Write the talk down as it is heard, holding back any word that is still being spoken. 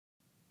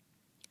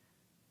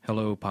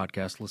Hello,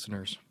 podcast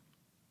listeners.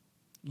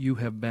 You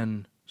have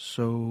been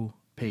so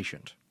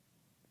patient.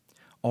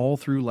 All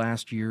through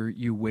last year,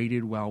 you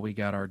waited while we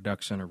got our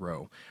ducks in a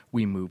row.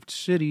 We moved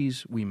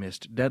cities, we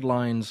missed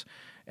deadlines,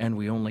 and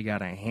we only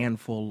got a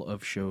handful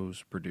of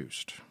shows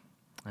produced.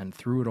 And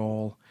through it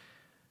all,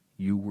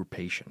 you were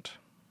patient.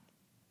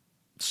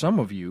 Some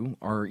of you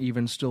are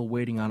even still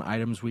waiting on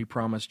items we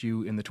promised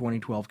you in the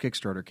 2012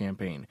 Kickstarter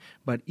campaign.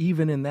 But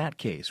even in that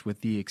case,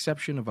 with the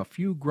exception of a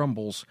few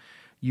grumbles,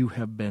 you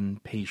have been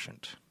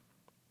patient.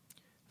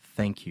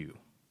 Thank you.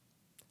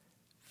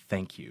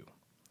 Thank you.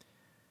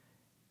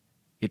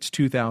 It's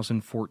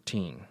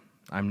 2014.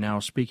 I'm now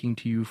speaking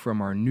to you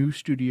from our new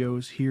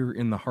studios here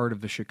in the heart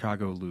of the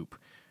Chicago Loop.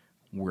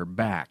 We're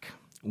back.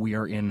 We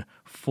are in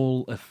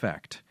full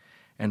effect,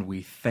 and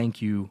we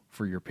thank you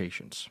for your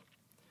patience.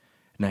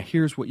 Now,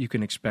 here's what you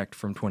can expect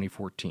from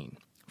 2014.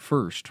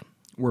 First,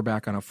 we're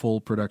back on a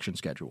full production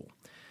schedule,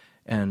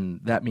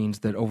 and that means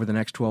that over the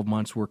next 12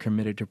 months, we're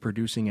committed to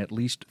producing at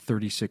least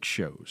 36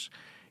 shows.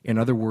 In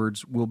other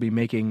words, we'll be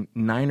making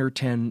 9 or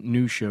 10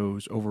 new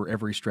shows over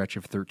every stretch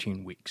of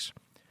 13 weeks.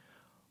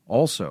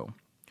 Also,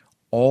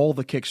 all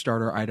the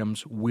Kickstarter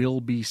items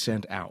will be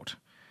sent out.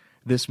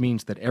 This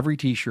means that every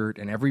t-shirt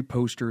and every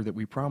poster that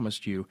we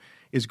promised you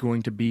is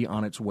going to be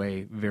on its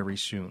way very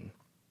soon.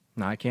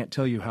 Now, I can't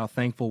tell you how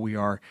thankful we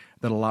are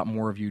that a lot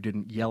more of you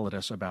didn't yell at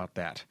us about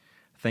that.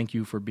 Thank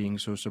you for being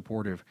so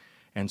supportive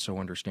and so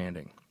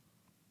understanding.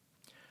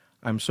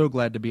 I'm so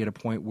glad to be at a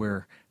point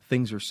where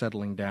things are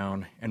settling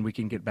down and we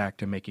can get back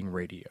to making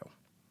radio.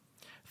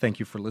 Thank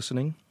you for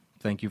listening.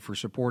 Thank you for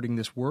supporting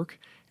this work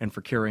and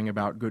for caring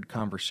about good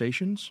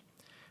conversations.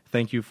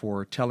 Thank you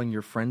for telling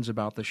your friends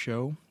about the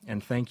show.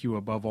 And thank you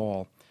above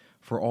all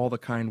for all the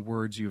kind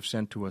words you have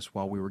sent to us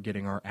while we were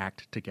getting our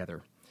act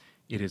together.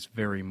 It is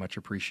very much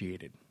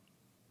appreciated.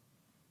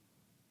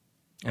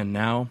 And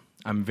now,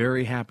 I'm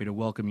very happy to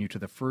welcome you to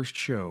the first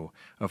show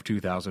of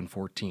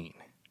 2014.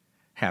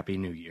 Happy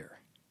New Year.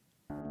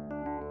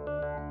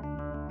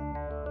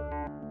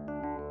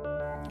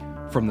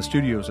 From the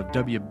studios of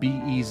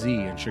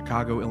WBEZ in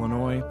Chicago,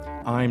 Illinois,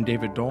 I'm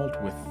David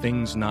Dalt with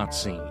Things Not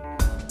Seen.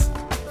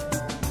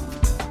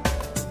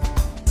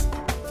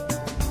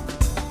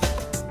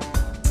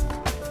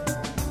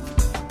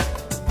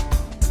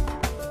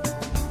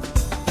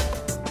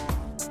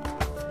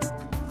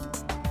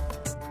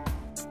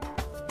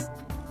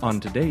 On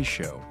today's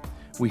show,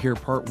 we hear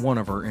part one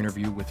of our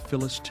interview with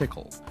Phyllis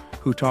Tickle,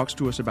 who talks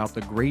to us about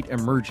the Great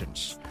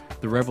Emergence,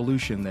 the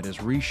revolution that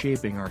is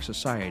reshaping our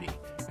society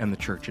and the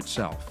church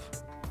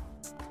itself.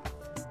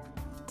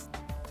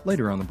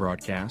 Later on the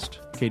broadcast,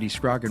 Katie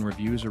Scroggin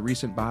reviews a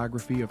recent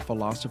biography of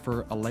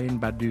philosopher Alain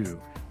Badiou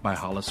by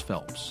Hollis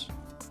Phelps.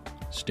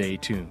 Stay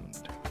tuned.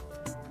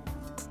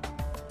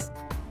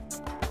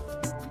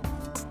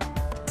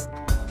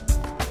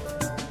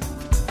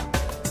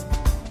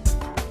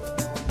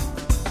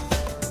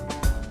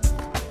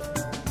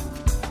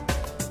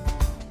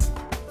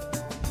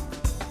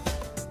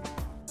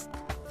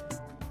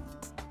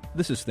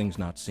 This is Things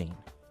Not Seen.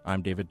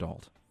 I'm David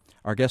Dalt.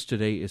 Our guest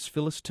today is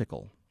Phyllis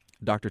Tickle.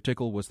 Dr.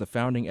 Tickle was the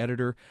founding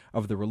editor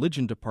of the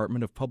Religion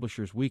Department of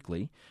Publishers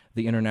Weekly,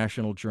 the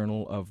international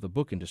journal of the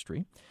book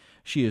industry.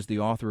 She is the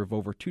author of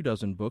over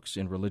 24 books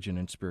in religion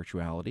and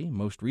spirituality,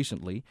 most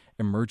recently,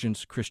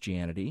 Emergence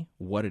Christianity,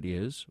 What It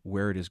Is,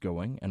 Where It Is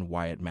Going, and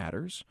Why It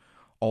Matters.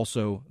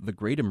 Also, The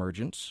Great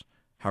Emergence,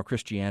 How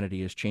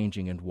Christianity is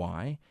Changing and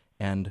Why,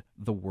 and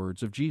The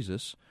Words of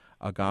Jesus,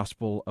 a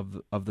gospel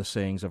of the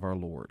sayings of our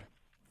Lord.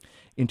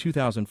 In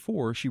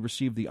 2004, she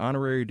received the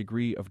honorary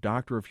degree of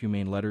Doctor of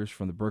Humane Letters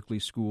from the Berkeley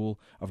School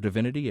of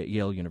Divinity at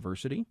Yale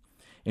University.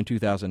 In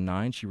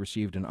 2009, she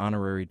received an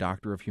honorary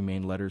Doctor of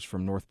Humane Letters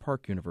from North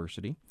Park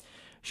University.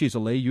 She is a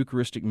lay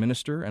Eucharistic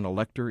minister and a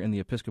lector in the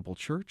Episcopal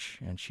Church,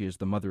 and she is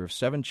the mother of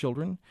 7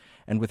 children.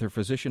 And with her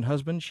physician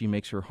husband, she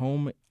makes her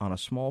home on a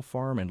small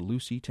farm in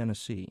Lucy,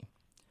 Tennessee.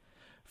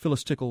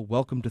 Phyllis Tickle,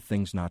 welcome to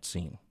Things Not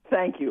Seen.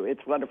 Thank you.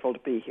 It's wonderful to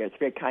be here. It's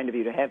very kind of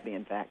you to have me,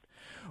 in fact.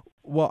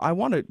 Well, I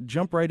want to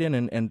jump right in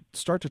and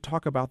start to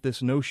talk about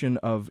this notion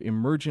of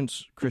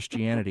emergence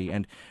Christianity.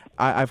 And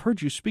I've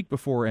heard you speak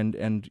before,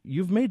 and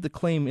you've made the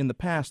claim in the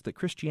past that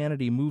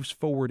Christianity moves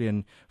forward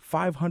in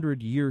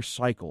 500-year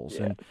cycles.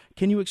 Yes. And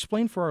can you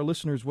explain for our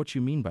listeners what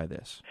you mean by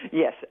this?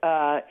 Yes.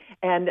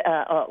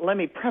 Let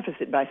me preface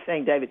it by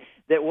saying, David,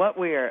 that what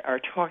we are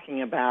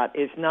talking about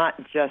is not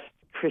just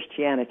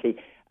Christianity.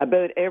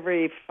 About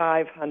every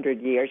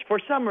 500 years, for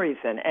some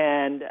reason,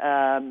 and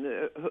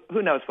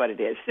who knows what it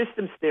is,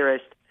 systems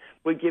theorists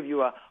would give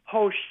you a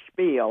whole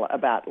spiel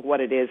about what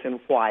it is and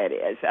why it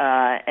is.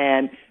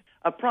 And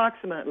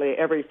approximately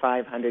every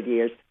 500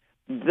 years,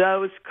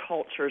 those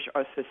cultures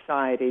or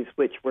societies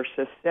which were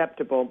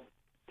susceptible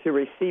to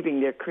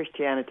receiving their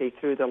Christianity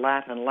through the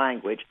Latin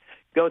language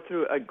go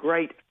through a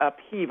great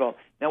upheaval.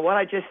 Now, what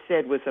I just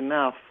said was a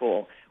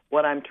mouthful.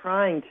 What I'm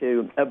trying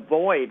to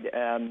avoid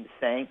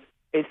saying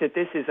is that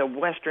this is a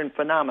Western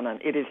phenomenon.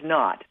 It is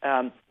not.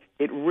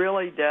 It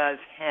really does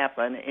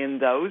happen in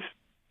those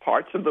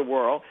parts of the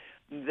world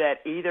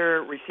that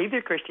either received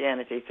their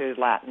Christianity through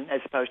Latin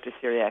as opposed to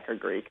Syriac or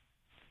Greek,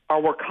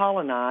 or were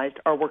colonized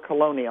or were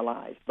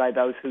colonialized by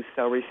those who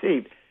so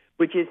received,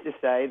 which is to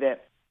say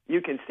that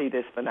you can see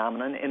this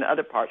phenomenon in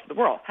other parts of the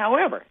world.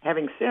 However,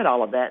 having said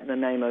all of that in the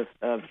name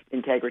of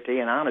integrity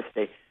and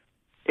honesty,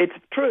 it's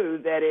true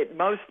that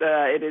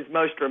it is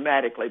most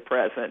dramatically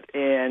present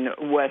in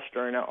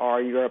Western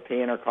or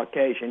European or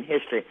Caucasian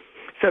history.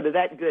 So to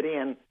that good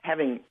end,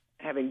 having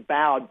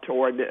bowed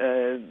toward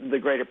the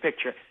greater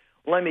picture,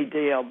 let me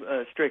deal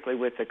strictly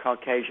with the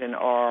Caucasian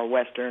or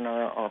Western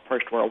or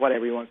First World,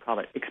 whatever you want to call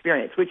it,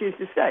 experience, which is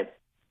to say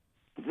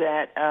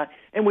that,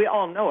 and we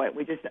all know it,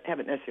 we just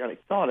haven't necessarily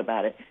thought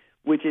about it,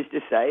 which is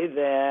to say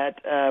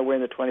that we're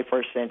in the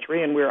 21st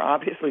century and we're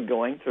obviously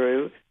going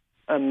through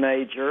a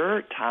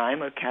major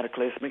time of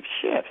cataclysmic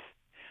shifts.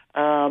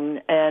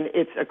 And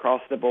it's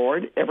across the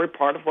board, every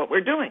part of what we're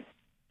doing.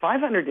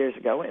 500 years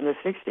ago, in the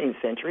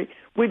 16th century,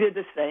 we did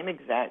the same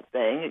exact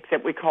thing,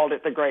 except we called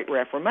it the Great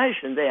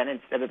Reformation then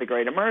instead of the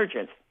Great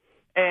Emergence.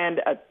 And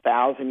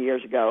 1,000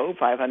 years ago,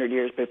 500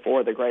 years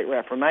before the Great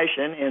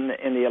Reformation, in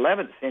the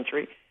 11th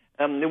century,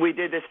 we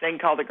did this thing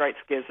called the Great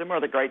Schism or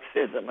the Great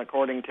Schism,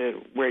 according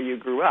to where you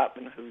grew up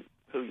and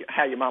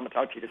how your mama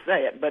taught you to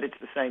say it, but it's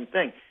the same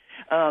thing.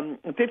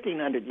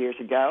 1,500 years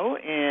ago,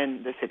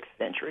 in the 6th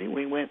century,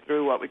 we went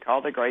through what we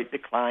call the Great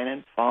Decline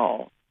and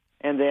Fall.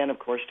 And then, of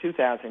course,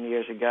 2,000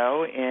 years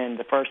ago, in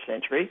the 1st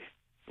century,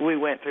 we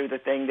went through the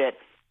thing that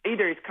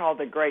either is called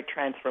the Great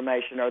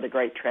Transformation or the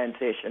Great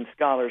Transition.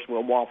 Scholars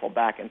will waffle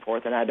back and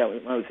forth, and I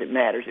don't know if it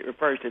matters. It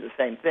refers to the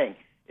same thing.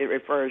 It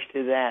refers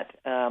to that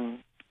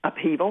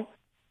upheaval,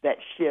 that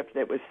shift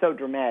that was so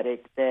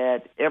dramatic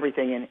that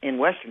everything in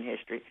Western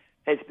history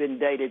has been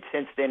dated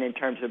since then in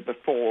terms of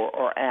before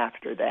or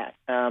after that.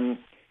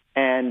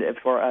 And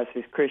for us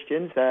as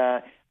Christians,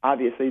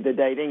 obviously the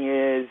dating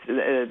is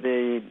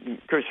the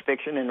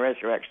crucifixion and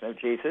resurrection of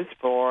Jesus.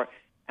 For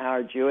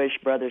our Jewish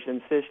brothers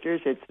and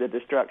sisters, it's the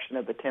destruction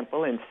of the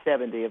temple in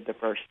 70 of the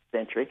 1st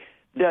century.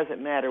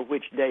 Doesn't matter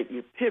which date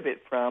you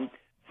pivot from,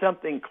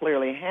 something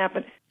clearly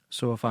happened.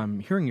 So if I'm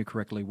hearing you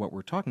correctly, what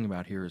we're talking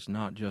about here is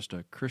not just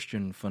a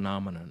Christian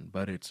phenomenon,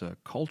 but it's a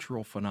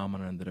cultural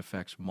phenomenon that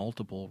affects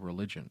multiple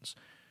religions.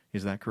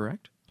 Is that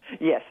correct?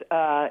 Yes.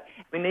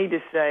 We need to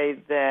say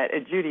that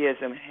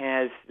Judaism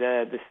has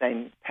the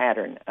same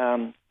pattern.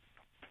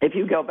 If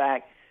you go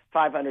back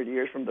 500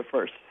 years from the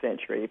 1st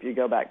century, if you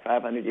go back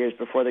 500 years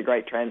before the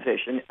Great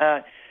Transition,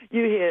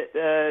 you hit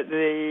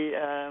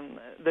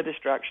the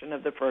destruction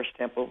of the First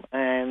Temple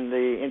and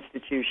the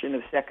institution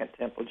of Second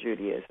Temple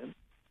Judaism.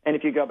 And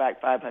if you go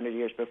back 500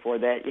 years before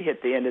that, you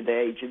hit the end of the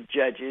age of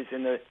judges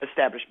and the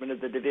establishment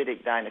of the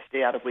Davidic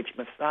dynasty out of which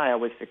Messiah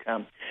was to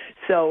come.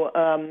 So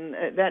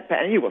that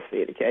pattern, you will see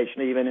it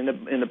occasionally, even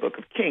in the Book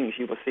of Kings,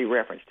 you will see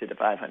reference to the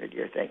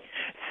 500-year thing.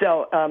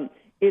 So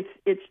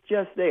it's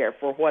just there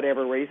for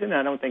whatever reason.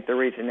 I don't think the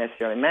reason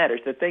necessarily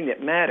matters. The thing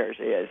that matters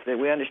is that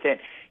we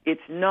understand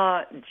it's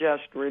not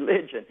just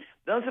religion.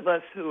 Those of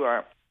us who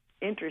are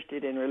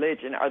interested in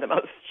religion are the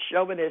most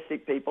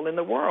chauvinistic people in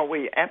the world.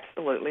 We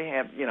absolutely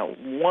have,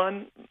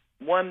 one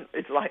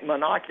it's like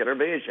monocular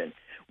vision.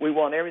 We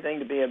want everything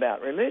to be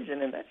about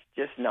religion, and that's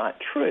just not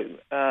true.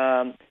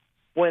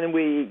 When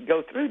we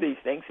go through these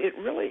things, it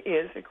really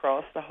is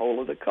across the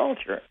whole of the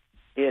culture.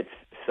 It's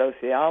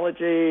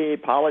sociology,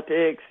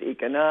 politics,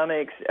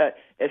 economics,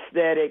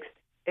 aesthetics.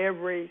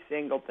 Every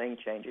single thing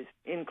changes,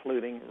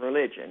 including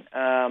religion.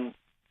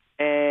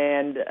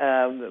 And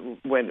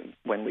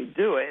when we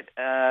do it,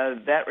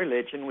 that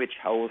religion which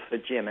holds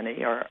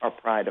hegemony or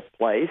pride of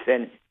place,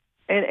 and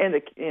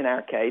in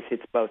our case,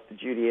 it's both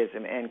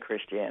Judaism and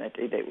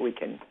Christianity that we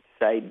can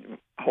say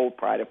hold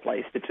pride of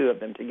place, the two of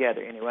them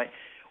together anyway.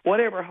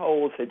 Whatever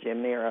holds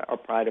hegemony or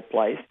pride of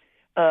place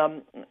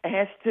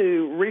has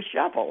to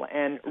reshuffle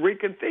and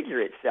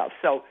reconfigure itself.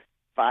 So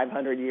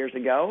 500 years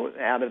ago,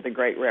 out of the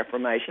Great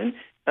Reformation,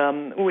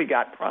 we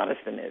got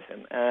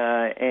Protestantism.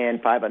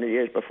 And 500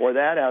 years before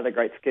that, out of the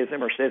Great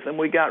Schism or Schism,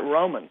 we got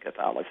Roman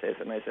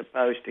Catholicism as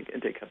opposed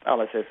to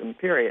Catholicism,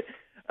 period.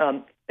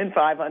 And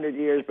 500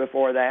 years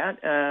before that,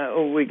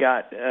 we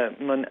got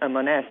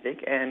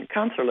monastic and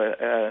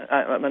consular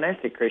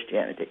monastic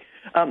Christianity.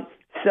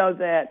 So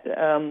that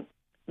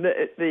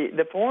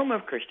the form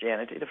of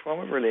Christianity, the form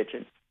of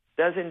religion,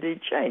 does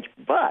indeed change.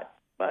 But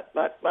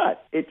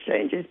it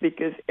changes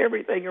because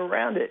everything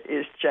around it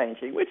is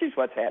changing, which is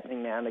what's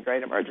happening now in the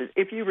Great Emergence.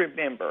 If you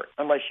remember,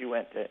 if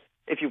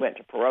you went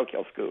to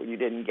parochial school, you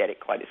didn't get it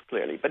quite as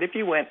clearly. But if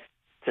you went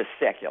to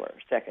secular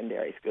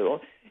secondary school,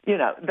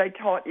 they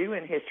taught you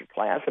in history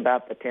class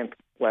about the 10th,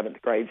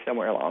 11th grade,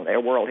 somewhere along there,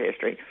 world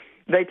history.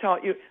 They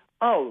taught you,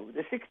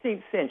 the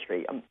 16th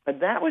century,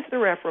 that was the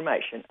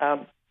Reformation.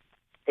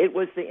 It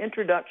was the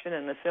introduction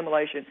and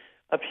assimilation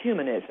of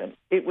humanism.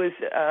 It was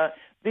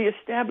the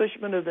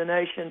establishment of the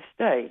nation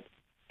state.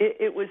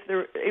 It was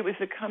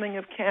the coming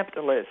of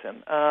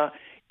capitalism.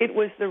 It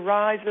was the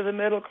rise of the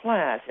middle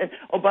class. And,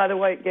 by the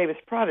way, it gave us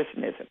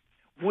Protestantism,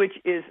 which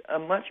is a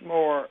much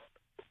more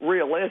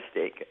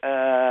realistic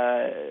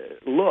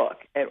look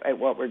at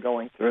what we're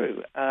going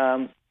through.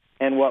 And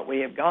and what we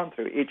have gone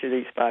through each of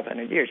these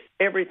 500 years.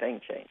 Everything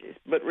changes,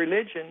 but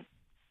religion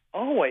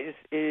always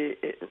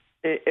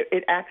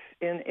it acts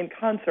in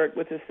concert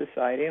with the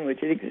society in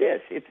which it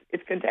exists.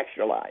 It's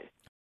contextualized.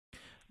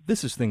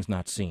 This is Things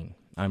Not Seen.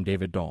 I'm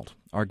David Dault.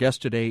 Our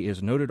guest today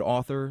is noted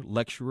author,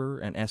 lecturer,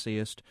 and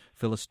essayist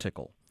Phyllis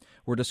Tickle.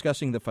 We're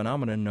discussing the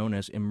phenomenon known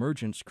as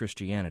emergence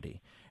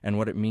Christianity and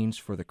what it means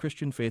for the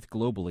Christian faith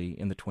globally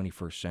in the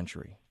 21st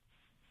century.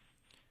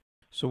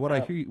 So what I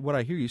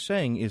hear you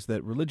saying is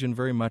that religion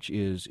very much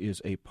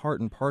is a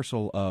part and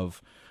parcel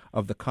of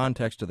the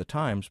context of the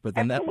times, but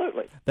then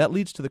that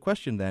leads to the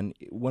question then,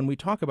 when we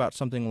talk about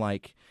something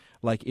like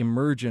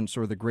emergence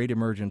or the Great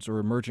Emergence or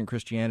emergent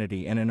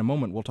Christianity, and in a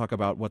moment we'll talk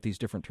about what these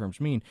different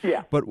terms mean.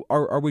 Yeah. But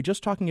are we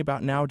just talking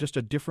about now just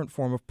a different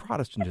form of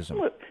Protestantism?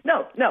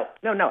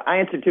 No. I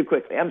answered too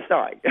quickly. I'm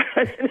sorry.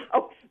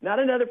 No, not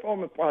another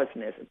form of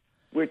Protestantism.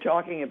 We're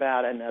talking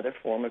about another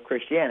form of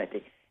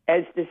Christianity,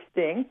 as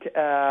distinct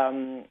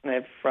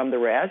from the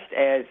rest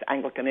as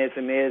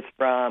Anglicanism is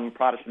from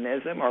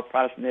Protestantism, or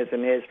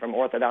Protestantism is from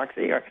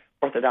Orthodoxy, or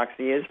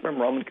Orthodoxy is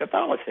from Roman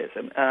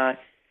Catholicism.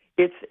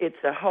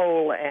 It's a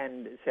whole,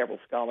 and several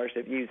scholars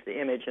have used the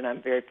image, and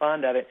I'm very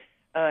fond of it.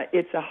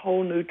 It's a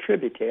whole new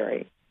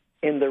tributary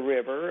in the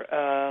river,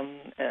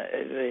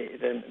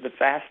 the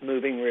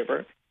fast-moving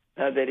river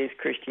that is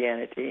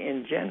Christianity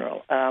in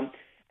general.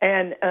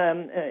 And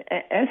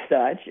as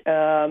such,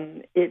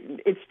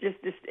 it's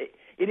just this.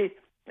 It is.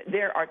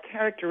 There are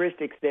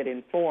characteristics that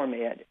inform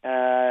it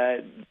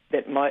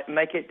that might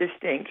make it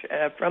distinct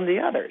from the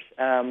others.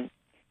 And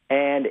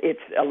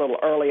it's a little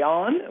early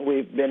on.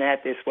 We've been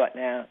at this,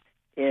 now?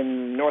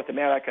 In North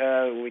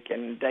America, we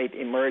can date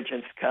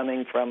emergence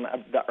coming from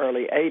the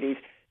early 80s.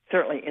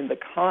 Certainly in the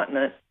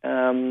continent,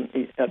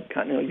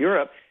 continental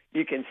Europe,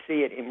 you can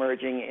see it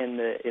emerging in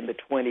the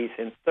 20s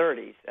and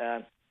 30s.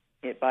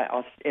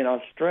 In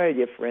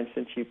Australia, for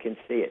instance, you can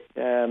see it.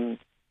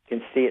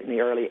 Can see it in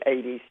the early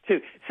 80s,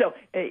 too. So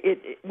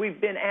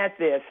we've been at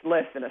this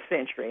less than a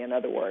century, in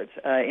other words,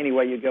 any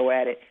way you go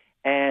at it.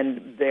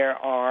 And there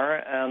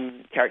are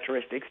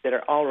characteristics that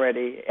are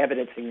already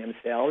evidencing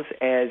themselves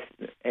as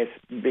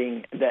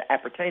being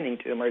appertaining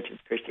to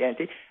emergent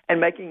Christianity and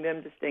making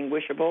them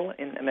distinguishable,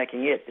 and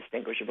making it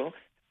distinguishable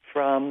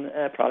from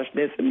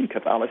Protestantism,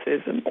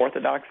 Catholicism,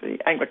 Orthodoxy,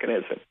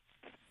 Anglicanism.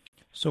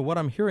 So what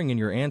I'm hearing in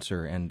your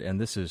answer, and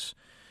this is,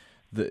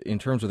 in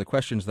terms of the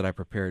questions that I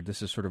prepared,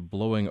 this is sort of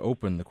blowing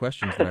open the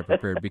questions that I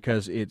prepared,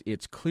 because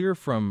it's clear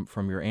from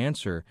your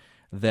answer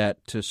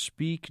that to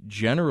speak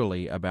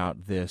generally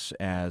about this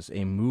as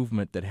a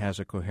movement that has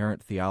a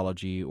coherent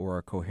theology or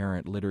a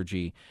coherent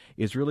liturgy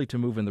is really to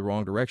move in the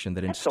wrong direction.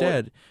 That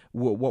instead,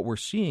 what we're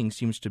seeing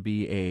seems to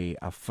be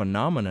a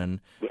phenomenon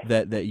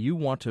that you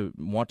want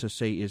to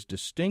say is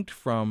distinct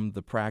from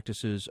the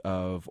practices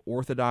of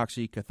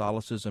Orthodoxy,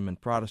 Catholicism, and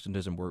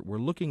Protestantism. We're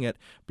looking at,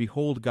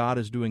 behold, God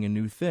is doing a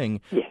new thing.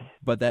 Yes.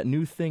 But that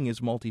new thing is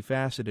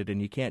multifaceted,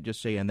 and you can't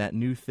just say, and that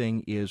new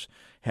thing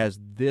has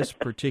this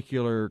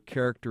particular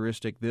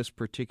characteristic, this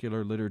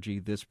particular liturgy,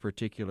 this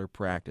particular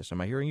practice.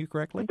 Am I hearing you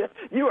correctly?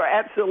 You are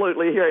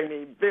absolutely hearing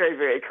me very,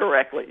 very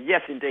correctly.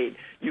 Yes, indeed.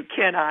 You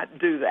cannot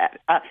do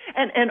that.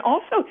 And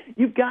also,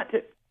 you've got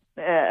to,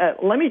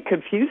 let me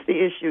confuse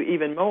the issue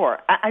even more.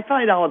 I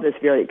find all of this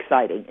very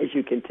exciting, as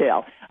you can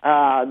tell.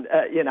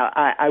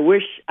 I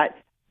wish...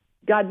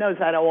 God knows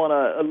I don't want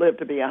to live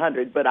to be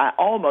 100, but I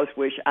almost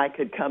wish I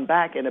could come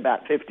back in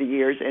about 50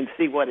 years and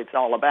see what it's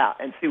all about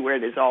and see where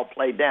it is all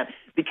played down,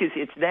 because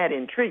it's that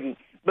intriguing.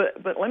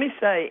 But let me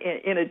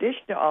say, in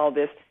addition to all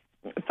this,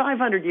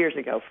 500 years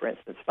ago, for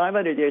instance,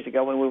 500 years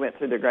ago when we went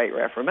through the Great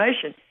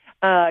Reformation,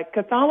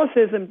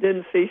 Catholicism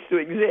didn't cease to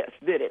exist,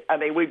 did it? I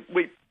mean,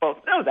 we both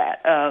know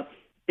that.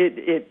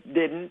 It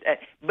didn't,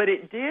 but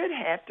it did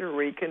have to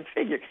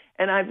reconfigure.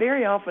 And I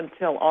very often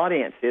tell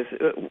audiences,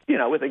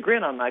 with a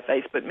grin on my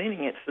face, but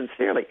meaning it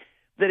sincerely,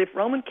 that if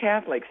Roman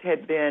Catholics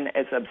had been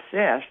as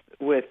obsessed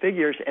with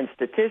figures and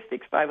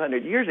statistics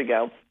 500 years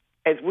ago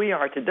as we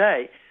are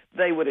today,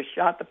 they would have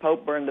shot the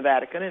Pope, burned the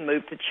Vatican, and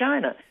moved to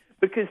China,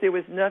 because there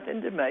was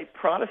nothing to make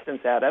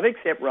Protestants out of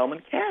except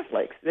Roman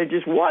Catholics. There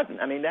just wasn't.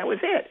 I mean, that was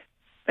it.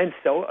 And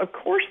so, of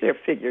course, their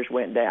figures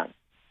went down.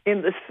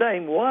 In the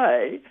same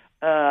way,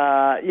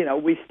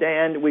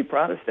 we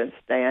Protestants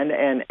stand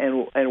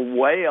and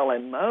wail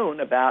and moan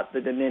about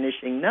the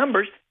diminishing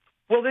numbers.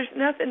 Well, there's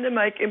nothing to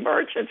make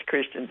emergence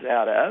Christians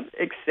out of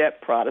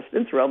except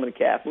Protestants, Roman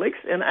Catholics,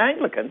 and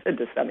Anglicans, and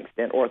to some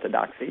extent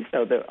Orthodoxy.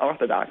 So the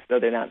Orthodox, though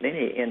there are not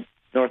many in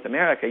North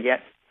America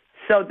yet.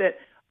 So that,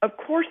 of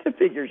course, the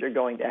figures are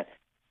going down.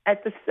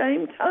 At the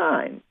same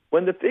time,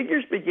 when the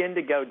figures begin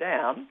to go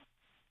down,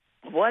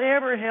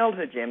 whatever held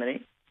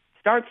hegemony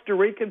starts to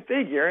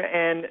reconfigure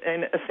and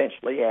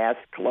essentially ask,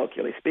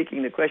 colloquially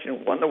speaking, the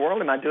question, what in the world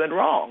am I doing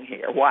wrong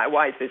here?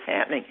 Why is this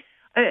happening?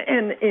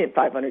 And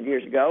 500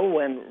 years ago,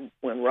 when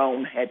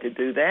Rome had to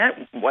do that,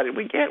 what did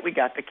we get? We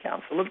got the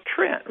Council of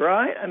Trent,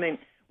 right? I mean,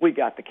 we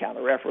got the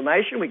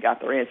Counter-Reformation, we got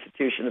the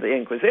reinstitution of the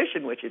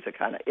Inquisition, which is a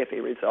kind of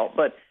iffy result,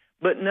 but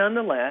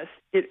nonetheless,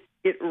 it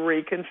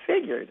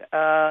reconfigured.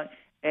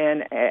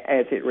 And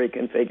as it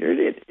reconfigured,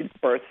 it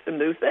birthed some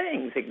new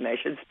things.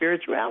 Ignatian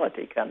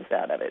spirituality comes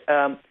out of it.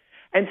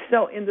 And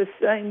so in the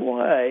same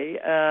way,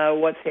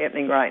 what's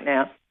happening right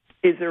now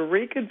is a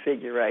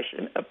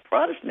reconfiguration of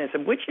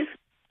Protestantism, which is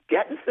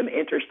getting some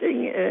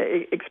interesting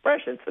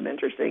expressions, some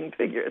interesting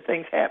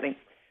things happening.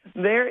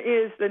 There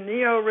is the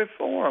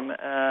Neo-Reform.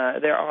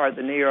 There are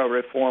the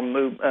Neo-Reform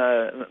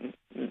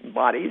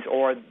bodies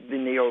or the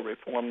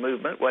Neo-Reform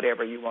movement,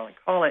 whatever you want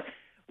to call it,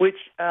 which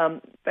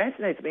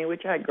fascinates me,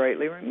 which I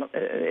greatly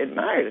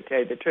admire, to tell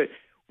you the truth,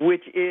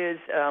 which is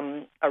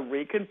a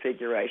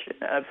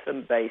reconfiguration of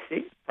some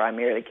basic,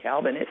 primarily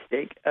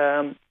Calvinistic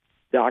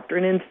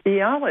doctrine and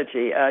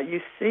theology.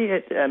 You see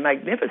it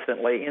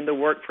magnificently in the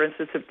work, for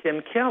instance, of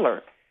Tim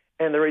Keller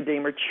and the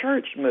Redeemer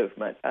Church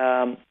movement.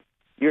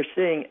 You're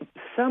seeing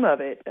some of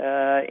it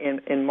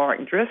in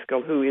Mark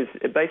Driscoll, who is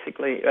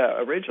basically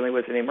originally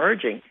was an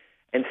emerging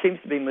and seems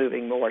to be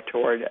moving more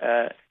toward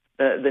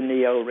the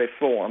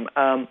neo-reform.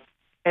 And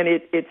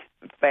it's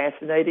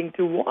fascinating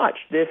to watch.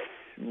 This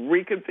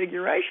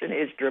reconfiguration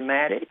is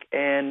dramatic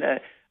and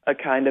a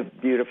kind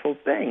of beautiful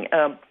thing.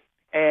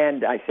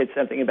 And I said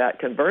something about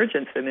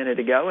convergence a minute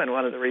ago, and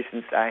one of the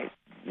reasons I'm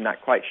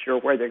not quite sure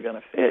where they're going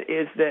to fit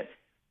is that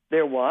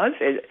there was,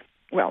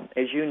 well,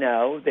 as you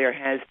know, there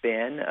has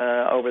been,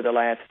 over the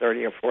last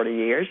 30 or 40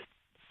 years,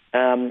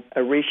 a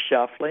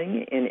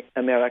reshuffling in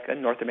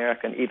North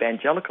American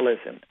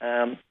evangelicalism,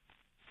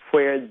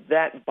 where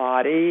that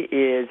body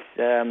is,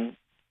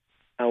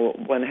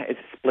 one has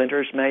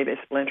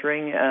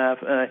splintering,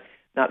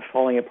 not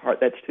falling apart,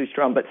 that's too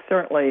strong, but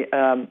certainly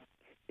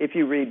if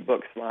you read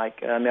books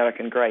like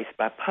American Grace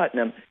by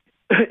Putnam,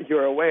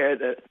 you're aware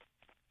that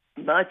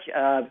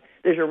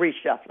there's a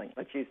reshuffling,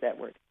 let's use that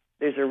word.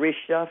 There's a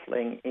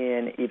reshuffling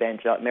in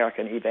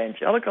American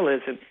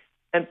evangelicalism,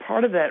 and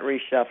part of that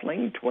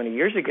reshuffling 20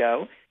 years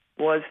ago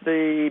was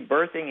the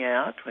birthing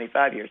out,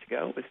 25 years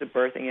ago, was the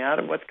birthing out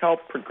of what's called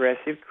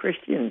progressive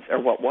Christians, or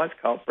what was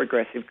called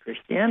progressive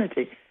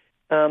Christianity,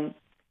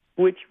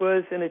 which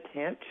was an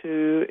attempt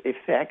to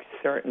effect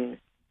certain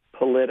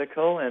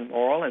political and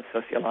moral and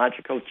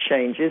sociological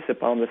changes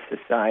upon the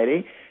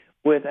society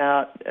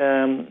without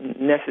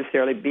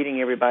necessarily beating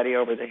everybody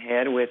over the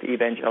head with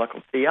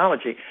evangelical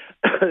theology.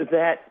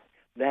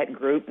 That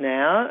group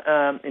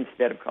now,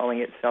 instead of calling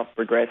itself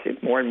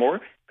progressive, more and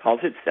more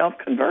calls itself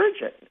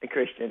convergent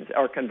Christians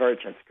or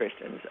convergence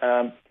Christians.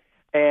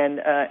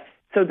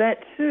 So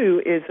that,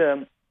 too, is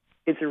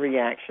a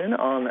reaction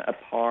on a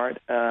part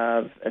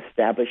of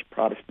established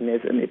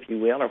Protestantism, if you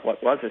will, or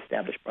what was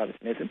established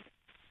Protestantism,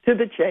 to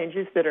the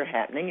changes that are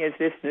happening as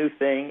this new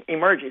thing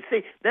emerges.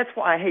 See, that's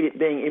why I hate it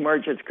being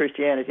emergence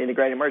Christianity and the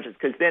Great Emergence,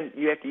 because then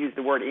you have to use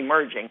the word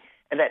emerging,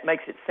 and that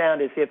makes it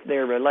sound as if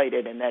they're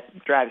related, and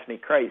that drives me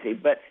crazy.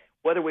 But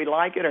whether we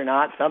like it or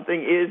not,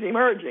 something is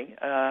emerging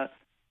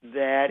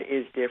that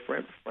is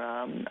different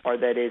from, or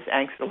that is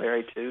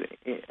ancillary to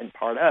and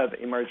part of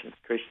emergence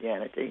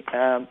Christianity,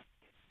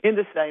 in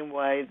the same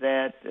way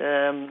that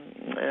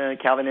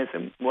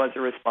Calvinism was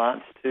a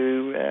response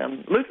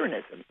to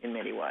Lutheranism in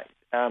many ways.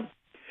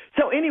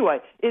 So anyway,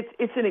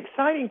 it's an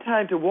exciting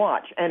time to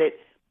watch, and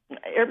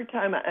every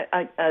time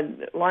I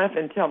laugh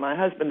and tell my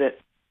husband that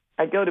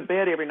I go to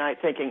bed every night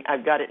thinking,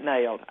 I've got it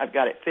nailed, I've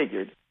got it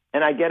figured,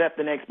 and I get up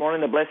the next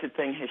morning, the blessed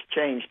thing has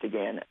changed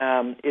again.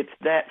 It's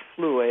that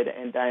fluid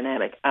and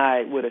dynamic.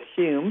 I would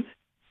assume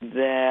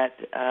that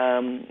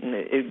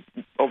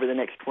over the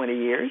next 20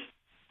 years,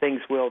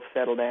 things will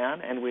settle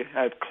down, and we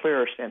have a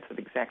clearer sense of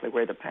exactly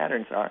where the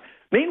patterns are.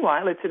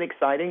 Meanwhile, it's an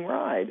exciting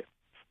ride.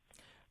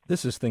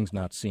 This is Things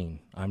Not Seen.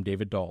 I'm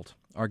David Dault.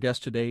 Our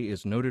guest today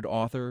is noted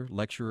author,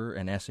 lecturer,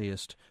 and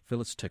essayist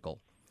Phyllis Tickle.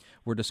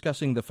 We're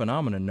discussing the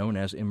phenomenon known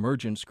as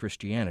emergence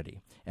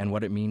Christianity and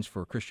what it means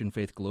for Christian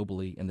faith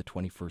globally in the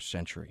 21st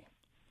century.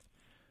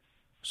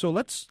 So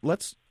let's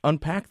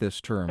unpack this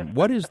term.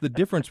 What is the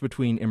difference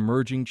between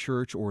emerging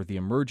church or the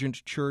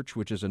emergent church,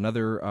 which is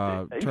another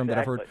term that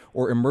I've heard,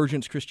 or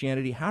emergence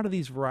Christianity? How do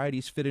these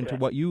varieties fit into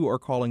what you are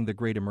calling the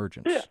Great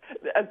Emergence? Yeah.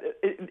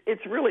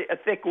 It's really a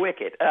thick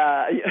wicket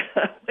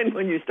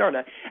when you start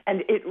it.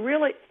 And it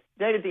really,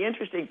 David, the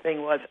interesting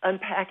thing was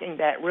unpacking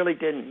that really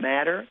didn't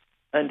matter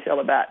until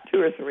about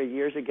 2 or 3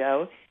 years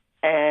ago.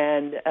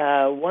 And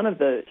one of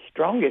the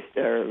strongest,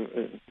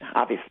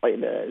 obviously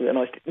the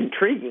most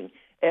intriguing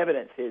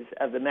evidences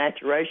of the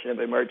maturation of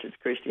emergence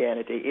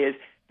Christianity is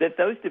that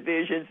those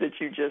divisions that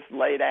you just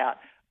laid out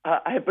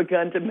have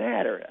begun to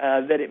matter,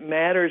 that it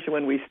matters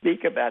when we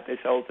speak about this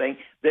whole thing,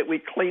 that we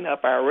clean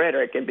up our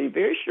rhetoric and be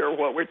very sure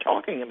what we're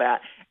talking about.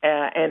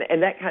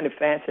 And that kind of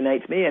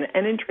fascinates me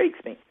and intrigues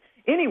me.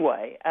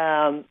 Anyway,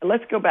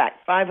 let's go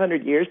back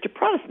 500 years to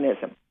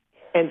Protestantism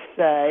and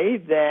say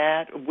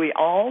that we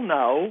all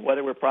know,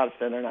 whether we're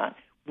Protestant or not,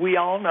 we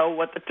all know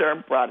what the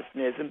term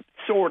Protestantism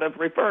sort of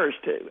refers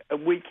to.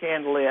 We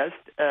can list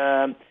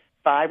 5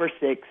 or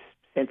 6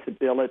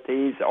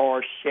 sensibilities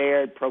or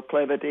shared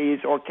proclivities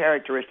or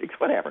characteristics,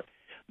 whatever,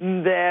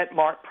 that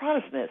mark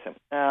Protestantism.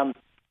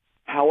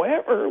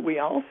 However, we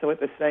also at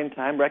the same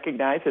time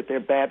recognize that they're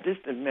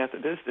Baptists and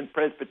Methodists and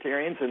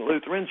Presbyterians and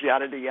Lutherans,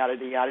 yada, yada,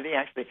 yada, yada.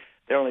 Actually,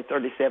 there are only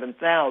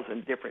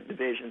 37,000 different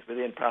divisions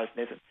within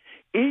Protestantism,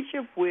 each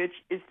of which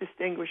is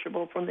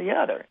distinguishable from the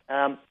other.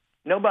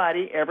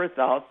 Nobody ever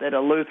thought that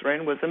a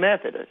Lutheran was a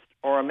Methodist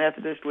or a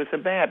Methodist was a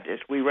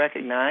Baptist. We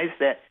recognize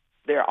that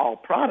they're all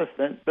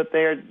Protestant, but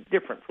they're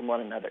different from one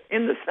another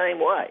in the same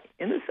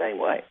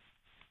way.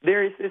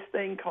 There is this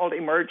thing called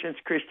emergence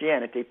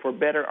Christianity, for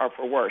better or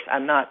for worse.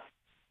 I'm not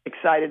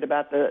excited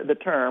about the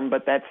term,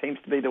 but that seems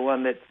to be the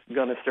one that's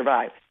going to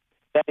survive.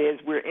 That is,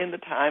 we're in the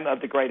time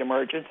of the Great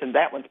Emergence, and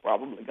that one's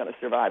probably going to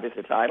survive as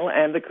a title,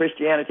 and the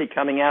Christianity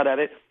coming out of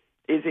it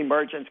is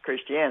emergence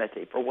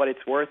Christianity. For what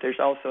it's worth, there's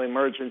also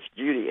emergence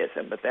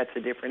Judaism, but that's a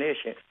different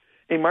issue.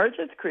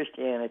 Emergence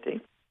Christianity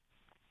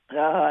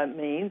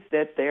means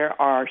that there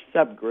are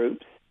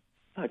subgroups,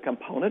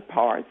 component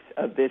parts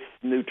of this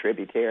new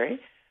tributary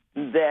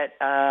that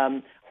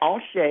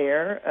all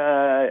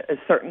share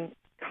certain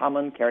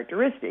common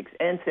characteristics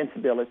and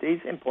sensibilities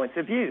and points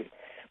of view,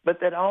 but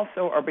that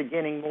also are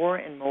beginning more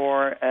and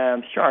more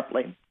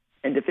sharply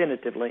and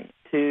definitively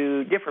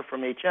to differ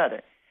from each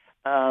other.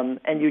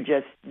 And you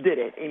just did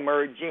it.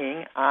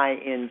 Emerging,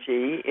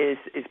 I-N-G,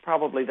 is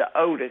probably the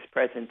oldest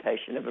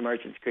presentation of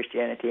emergence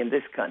Christianity in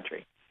this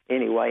country,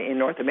 anyway, in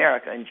North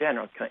America in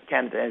general,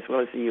 Canada as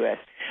well as the U.S.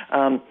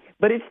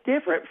 But it's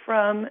different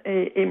from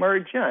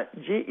emergent,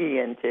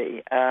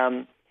 G-E-N-T.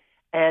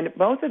 And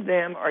both of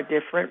them are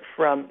different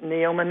from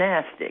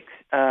neo-monastics.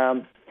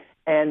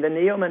 And the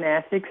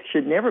neo-monastics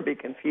should never be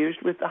confused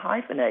with the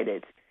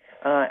hyphenated.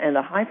 And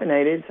the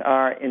hyphenated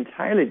are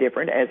entirely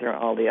different, as are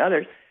all the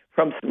others,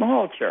 from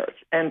small church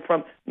and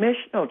from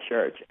missional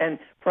church and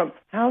from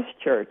house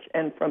church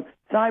and from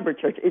cyber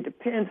church. It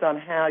depends on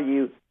how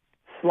you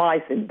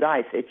slice and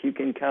dice it. You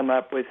can come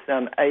up with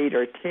some 8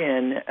 or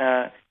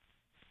 10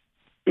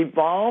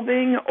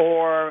 evolving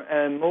or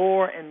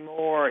more and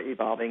more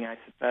evolving, I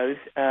suppose,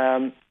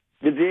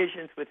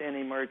 divisions within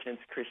emergence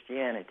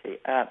Christianity.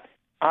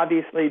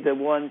 Obviously, the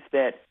ones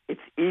that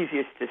it's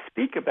easiest to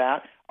speak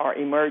about are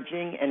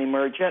emerging and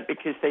emergent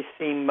because they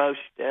seem most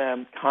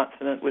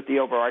consonant with the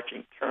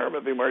overarching term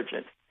of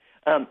emergence.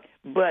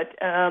 But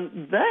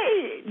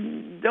they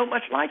don't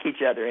much like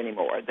each other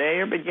anymore.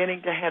 They are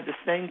beginning to have the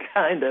same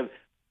kind of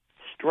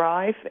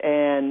strife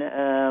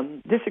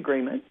and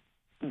disagreement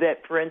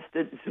that, for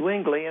instance,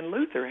 Zwingli and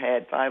Luther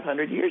had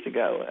 500 years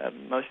ago.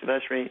 Most of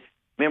us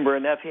remember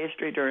enough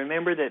history to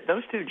remember that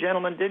those two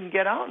gentlemen didn't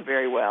get on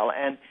very well.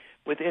 And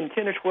within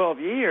 10 or 12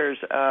 years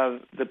of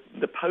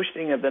the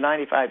posting of the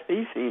 95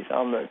 Theses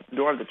on the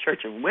door of the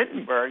Church of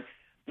Wittenberg,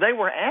 they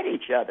were at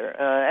each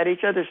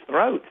other's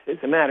throats, as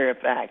a matter of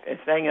fact, and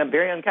saying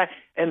very unkind.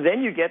 And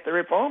then you get the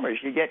reformers.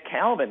 You get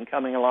Calvin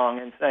coming along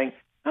and saying,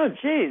 oh,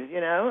 geez,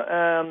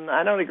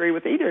 I don't agree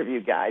with either of you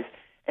guys.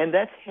 And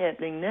that's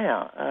happening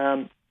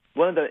now.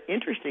 One of the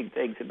interesting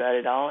things about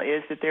it all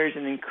is that there's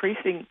an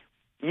increasing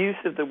use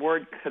of the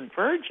word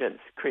convergence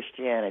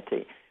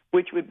Christianity,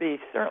 which would be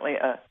certainly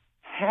a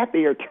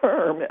happier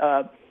term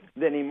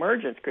than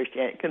emergence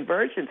Christianity.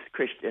 Convergence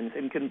Christians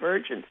and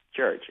convergence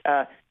church.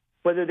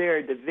 Whether they're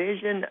a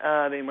division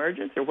of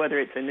emergence or whether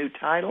it's a new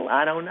title,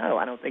 I don't know.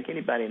 I don't think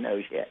anybody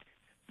knows yet.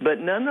 But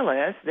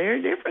nonetheless, there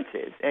are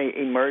differences.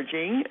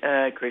 Emerging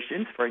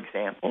Christians, for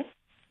example,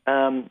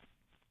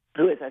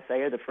 who, as I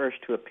say, are the first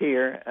to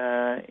appear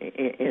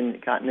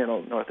in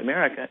continental North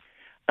America,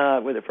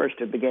 were the first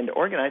to begin to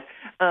organize,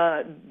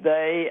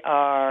 they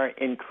are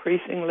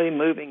increasingly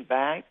moving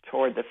back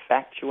toward the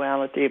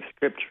factuality of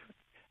Scripture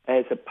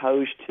as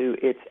opposed to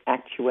its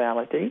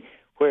actuality,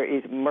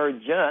 whereas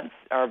emergents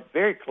are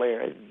very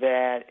clear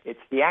that it's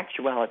the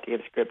actuality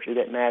of Scripture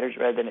that matters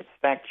rather than its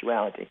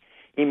factuality.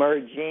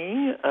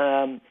 Emerging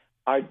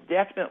are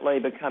definitely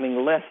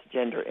becoming less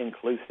gender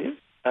inclusive,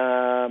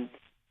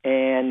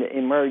 and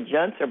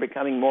emergents are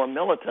becoming more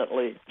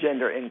militantly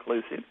gender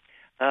inclusive.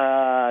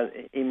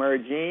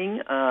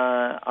 Emerging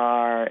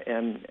are,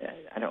 and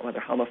I don't know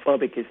whether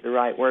homophobic is the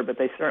right word, but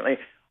they certainly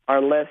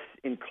are less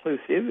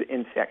inclusive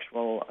in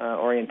sexual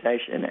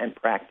orientation and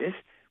practice,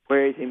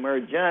 whereas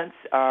emergents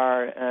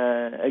are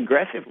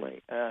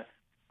aggressively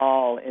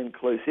all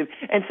inclusive.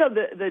 And so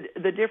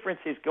the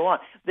differences go on.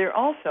 There are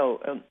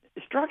also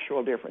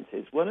structural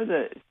differences. One of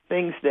the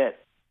things that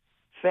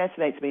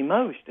fascinates me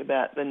most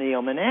about the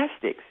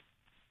neo-monastics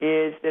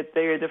is that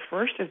they are the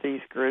first of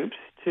these groups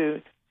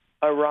to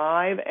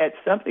arrive at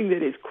something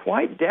that is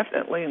quite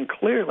definitely and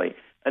clearly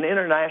an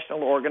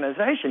international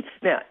organization.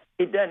 Now,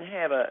 it doesn't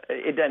have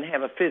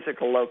a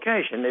physical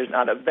location. There's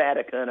not a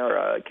Vatican or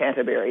a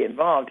Canterbury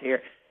involved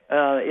here.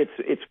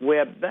 It's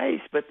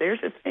web-based, but there's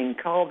a thing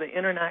called the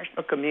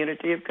International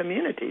Community of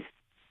Communities,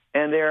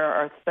 and there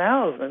are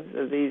thousands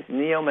of these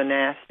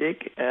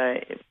neo-monastic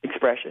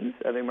expressions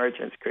of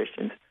emergence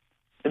Christians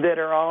that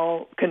are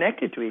all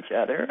connected to each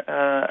other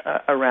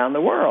around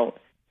the world.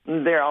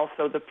 They're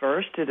also the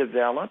first to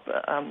develop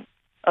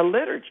a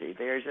liturgy.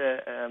 There's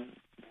a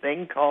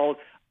thing called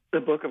the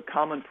Book of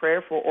Common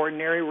Prayer for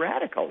Ordinary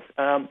Radicals,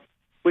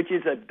 which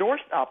is a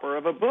doorstopper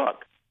of a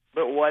book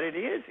But what it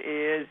is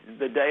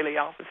the daily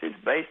offices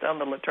based on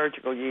the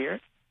liturgical year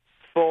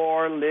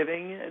for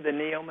living the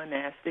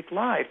neo-monastic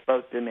life,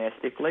 both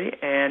domestically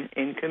and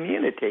in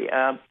community.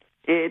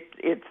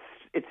 It's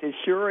as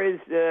sure as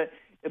the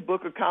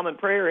Book of Common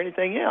Prayer or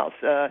anything else.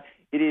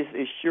 It is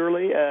as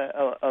surely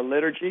a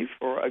liturgy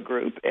for a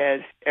group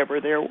as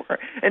ever there were.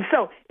 And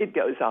so it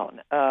goes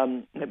on.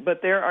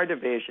 But there are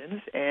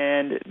divisions,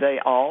 and they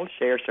all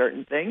share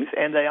certain things,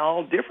 and they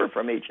all differ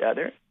from each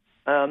other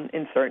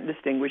in certain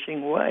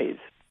distinguishing ways.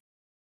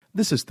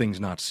 This is Things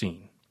Not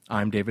Seen.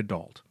 I'm David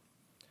Dault.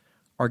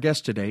 Our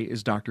guest today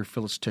is Dr.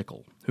 Phyllis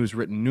Tickle, who's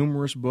written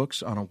numerous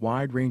books on a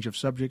wide range of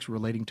subjects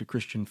relating to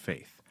Christian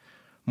faith.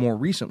 More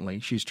recently,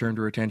 she's turned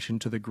her attention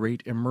to the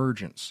Great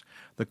Emergence,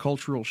 the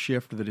cultural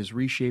shift that is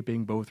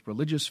reshaping both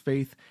religious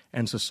faith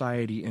and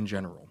society in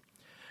general.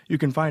 You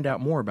can find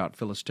out more about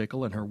Phyllis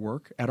Tickle and her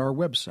work at our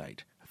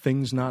website,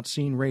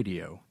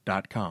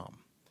 thingsnotseenradio.com.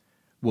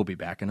 We'll be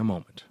back in a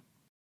moment.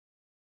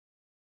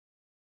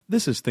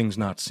 This is Things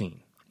Not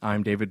Seen.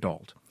 I'm David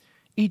Dault.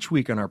 Each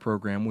week on our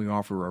program, we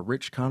offer a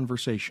rich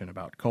conversation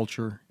about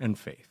culture and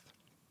faith.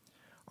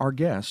 Our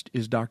guest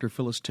is Dr.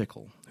 Phyllis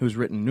Tickle, who's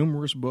written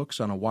numerous books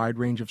on a wide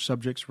range of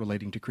subjects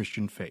relating to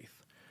Christian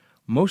faith.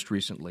 Most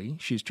recently,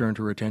 she's turned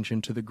her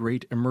attention to the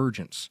Great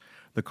Emergence,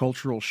 the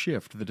cultural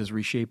shift that is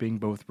reshaping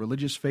both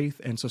religious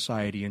faith and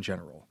society in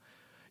general.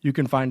 You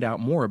can find out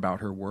more about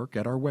her work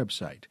at our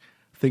website,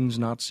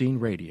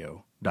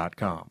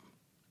 thingsnotseenradio.com.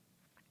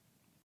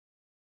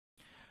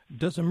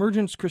 Does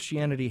emergence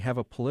Christianity have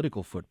a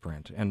political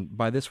footprint? And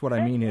by this, what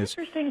I mean is...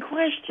 Interesting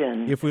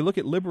question. If we look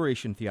at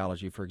liberation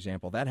theology, for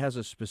example, that has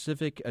a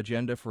specific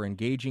agenda for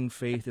engaging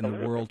faith in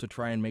the world to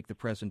try and make the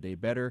present day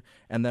better.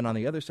 And then on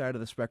the other side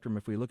of the spectrum,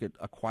 if we look at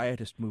a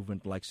quietist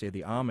movement like, say,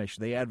 the Amish,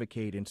 they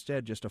advocate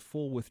instead just a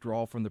full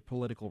withdrawal from the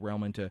political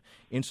realm into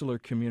insular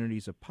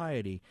communities of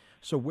piety.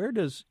 So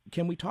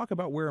can we talk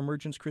about where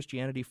emergence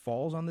Christianity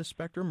falls on this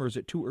spectrum, or is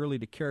it too early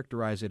to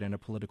characterize it in a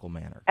political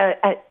manner?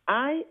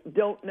 I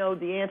don't know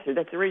the answer.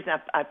 That's the reason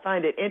I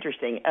find it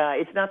interesting.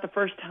 It's not the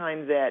first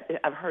time that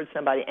I've heard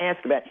somebody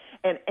ask about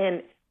it.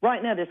 And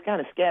right now there's kind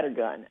of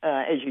scattergun,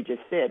 as you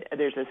just said.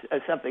 There's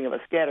something of a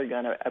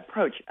scattergun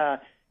approach.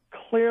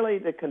 Clearly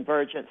the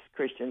convergence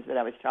Christians that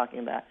I was talking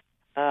about,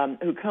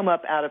 who come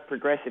up out of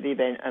progressive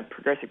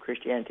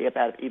Christianity, up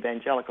out of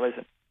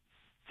evangelicalism,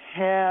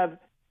 have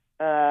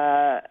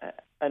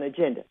an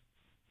agenda.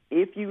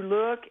 If you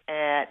look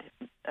at...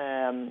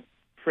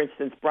 for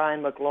instance,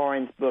 Brian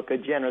McLaurin's book, A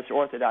Generous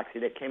Orthodoxy,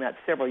 that came out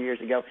several years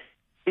ago,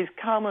 he's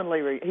commonly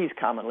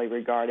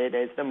regarded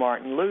as the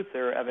Martin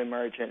Luther of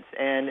emergence,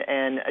 and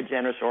A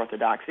Generous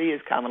Orthodoxy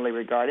is commonly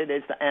regarded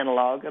as the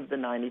analog of the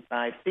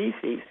 95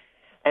 Theses.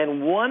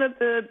 And one of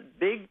the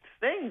big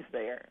things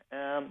there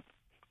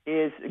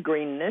is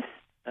greenness,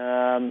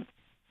 a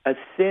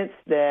sense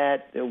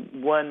that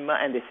one,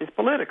 and this is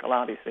political,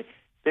 obviously,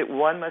 that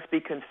one must be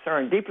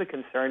deeply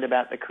concerned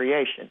about the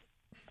creation.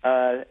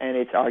 And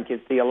it's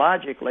argued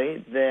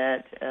theologically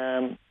that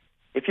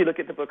if you look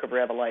at the book of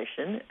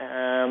Revelation,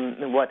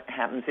 what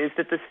happens is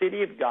that the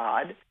city of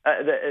God,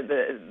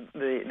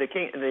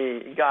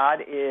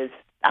 God is,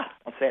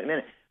 I'll say it in a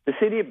minute, the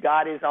city of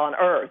God is on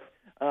earth,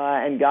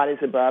 and God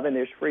is above, and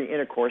there's free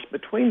intercourse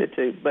between the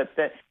two, but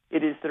that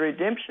it is the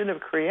redemption of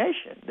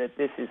creation that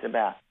this is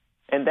about.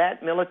 And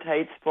that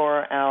militates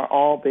for our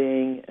all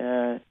being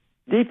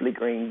deeply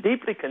green,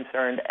 deeply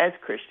concerned as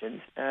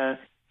Christians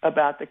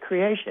about the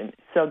creation.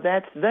 So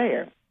that's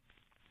there.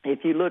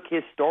 If you look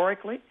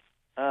historically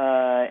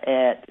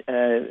at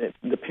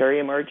the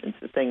peri-emergence,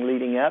 the thing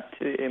leading up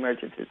to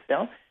emergence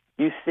itself,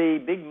 you see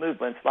big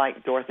movements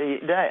like Dorothy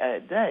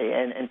Day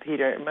and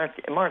Peter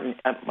Martin,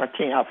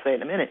 I'll say it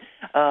in a minute,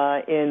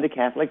 in the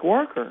Catholic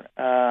worker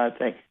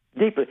thing.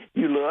 Deeply,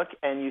 you look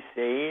and you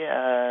see,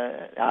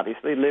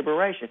 obviously,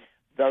 liberation.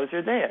 Those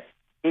are there.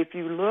 If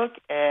you look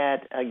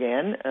at,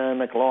 again,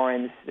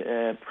 McLaurin's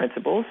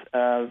principles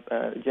of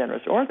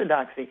generous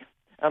orthodoxy,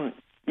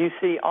 you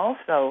see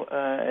also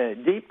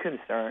deep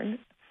concern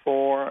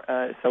for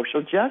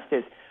social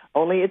justice,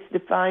 only it's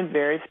defined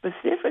very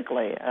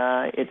specifically.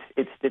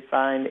 It's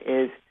defined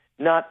as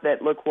not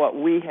that look what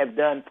we have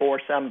done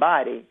for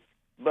somebody,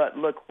 but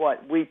look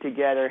what we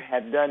together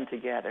have done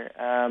together.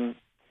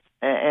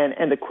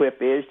 And the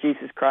quip is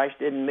Jesus Christ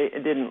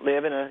didn't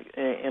live in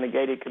a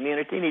gated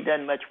community, and he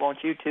doesn't much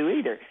want you to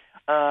either,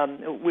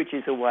 which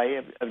is a way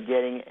of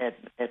getting at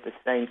the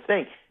same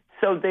thing.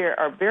 So there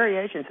are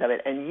variations of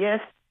it, and yes,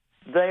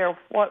 they are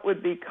what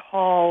would be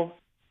called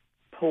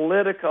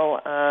political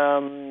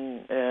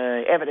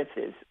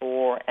evidences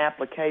or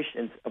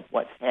applications of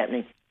what's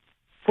happening.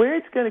 Where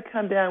it's going to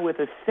come down with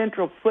a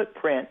central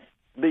footprint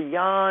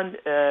beyond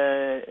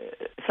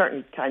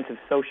certain kinds of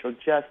social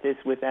justice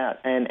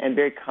and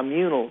very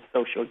communal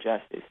social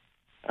justice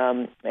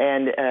and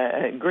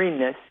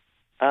greenness,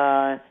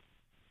 I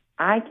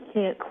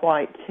can't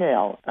quite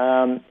tell.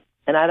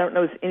 And I don't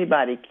know if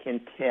anybody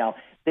can tell.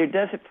 There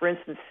doesn't, for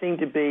instance, seem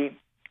to be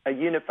a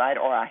unified,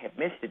 or I have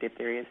missed it if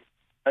there is,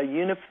 a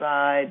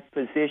unified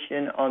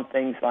position on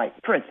things like,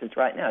 for instance,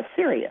 right now,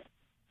 Syria.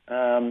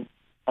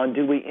 on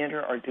do we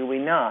enter or do we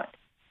not.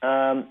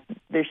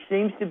 There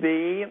seems to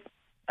be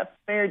a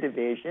fair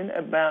division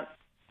about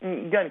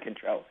gun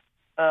control.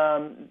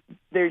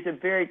 There's a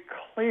very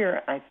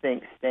clear, I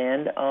think,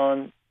 stand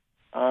on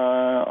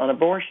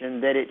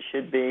abortion, that it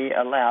should be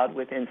allowed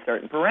within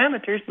certain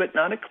parameters, but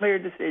not a clear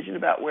decision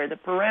about where the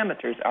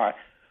parameters are.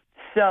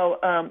 So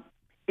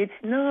it's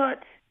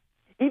not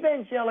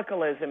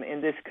evangelicalism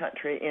in this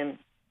country in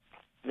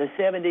the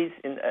 70s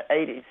and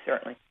 80s,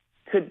 certainly,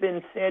 could have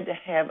been said to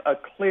have a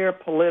clear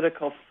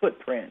political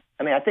footprint.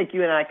 I mean, I think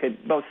you and I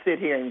could both sit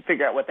here and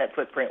figure out what that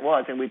footprint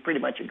was, and we pretty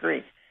much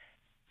agree.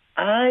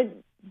 I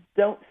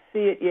don't see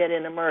it yet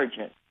in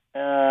emergence.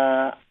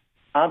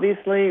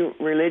 Obviously,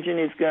 religion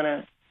is going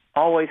to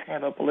always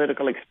have a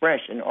political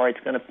expression, or it's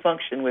going to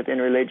function within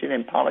religion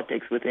and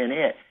politics within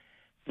it.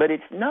 But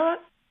it's not,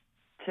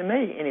 to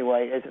me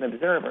anyway, as an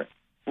observer,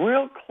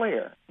 real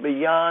clear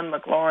beyond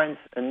McLaurin's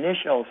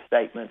initial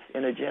statements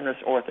in A Generous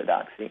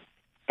Orthodoxy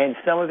and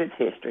some of its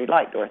history,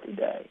 like Dorothy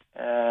Day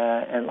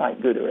and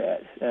like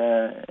Gutierrez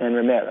and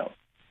Romero.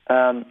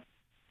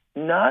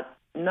 Not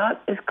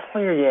as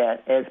clear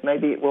yet as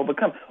maybe it will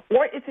become.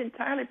 Or it's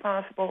entirely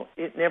possible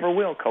it never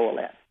will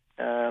coalesce,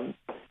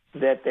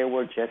 that there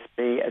will just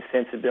be a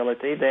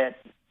sensibility that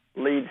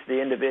leads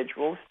the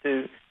individuals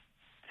to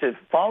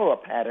follow a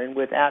pattern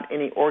without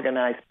any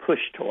organized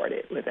push toward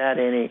it, without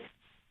any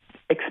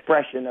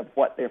expression of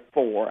what they're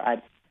for.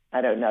 I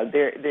don't know.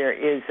 There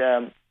is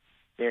a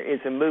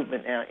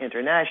movement now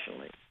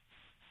internationally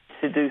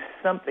to do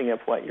something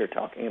of what you're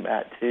talking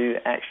about, to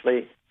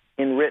actually,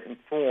 in written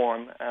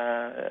form,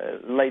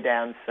 lay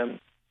down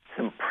some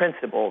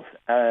principles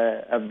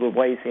of the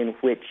ways in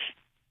which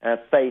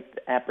faith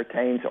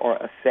appertains or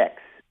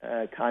affects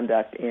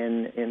conduct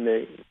in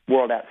the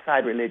world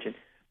outside religion.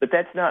 But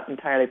that's not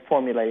entirely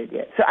formulated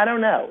yet. So I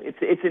don't know.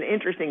 It's an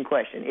interesting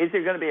question. Is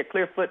there going to be a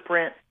clear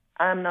footprint?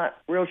 I'm not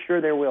real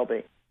sure there will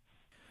be.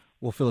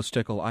 Well, Phyllis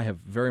Tickle, I have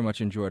very much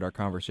enjoyed our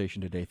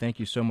conversation today. Thank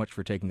you so much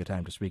for taking the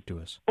time to speak to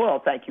us.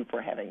 Well, thank you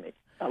for having me.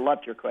 I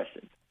loved your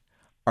questions.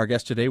 Our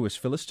guest today was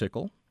Phyllis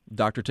Tickle.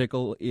 Dr.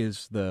 Tickle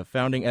is the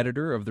founding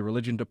editor of the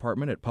Religion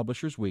Department at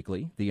Publishers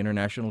Weekly, the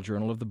international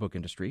journal of the book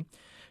industry.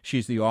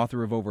 She's the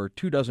author of over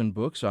 24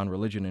 books on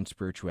religion and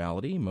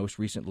spirituality, most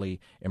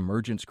recently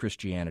Emergence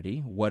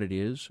Christianity, What It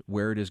Is,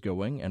 Where It Is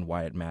Going, and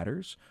Why It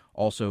Matters.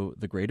 Also,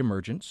 The Great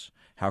Emergence,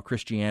 How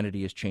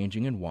Christianity is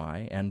Changing and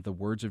Why, and The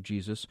Words of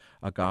Jesus,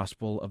 A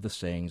Gospel of the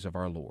Sayings of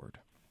Our Lord.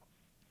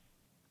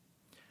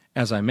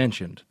 As I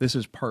mentioned, this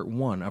is part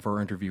 1 of our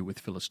interview with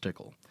Phyllis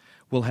Tickle.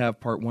 We'll have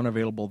part 1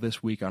 available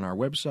this week on our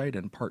website,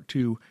 and part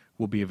 2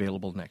 will be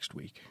available next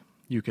week.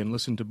 You can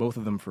listen to both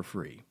of them for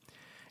free.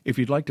 If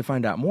you'd like to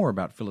find out more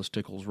about Phyllis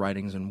Tickle's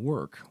writings and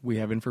work, we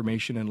have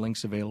information and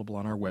links available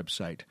on our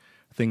website,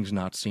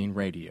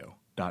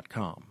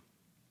 thingnotseenradio.com.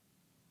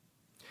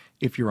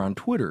 If you're on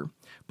Twitter,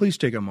 please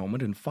take a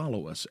moment and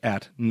follow us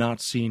at Not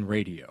Seen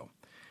Radio.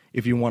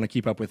 If you want to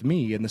keep up with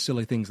me and the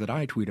silly things that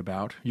I tweet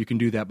about, you can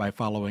do that by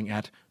following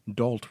at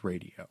Dalt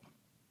Radio.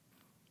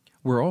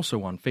 We're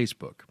also on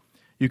Facebook.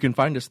 You can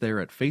find us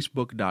there at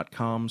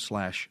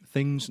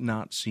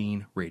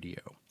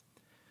facebook.com/thingsnotseenradio.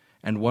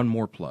 And one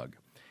more plug.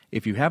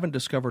 If you haven't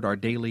discovered our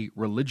daily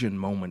Religion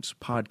Moments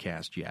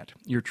podcast yet,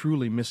 you're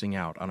truly missing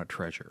out on a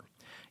treasure.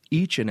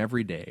 Each and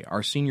every day,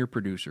 our senior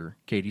producer,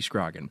 Katie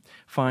Scroggin,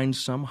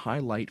 finds some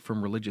highlight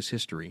from religious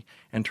history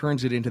and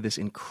turns it into this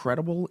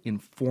incredible,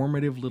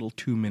 informative little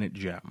 2-minute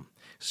gem.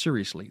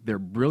 Seriously, they're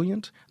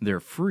brilliant, they're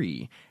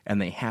free, and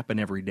they happen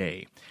every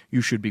day. You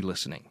should be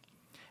listening.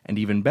 And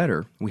even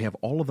better, we have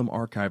all of them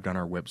archived on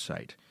our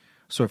website.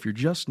 So if you're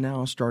just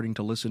now starting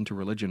to listen to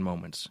Religion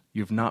Moments,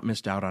 you've not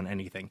missed out on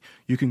anything.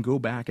 You can go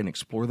back and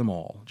explore them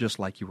all, just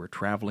like you were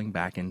traveling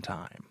back in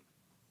time.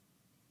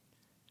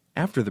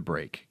 After the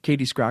break,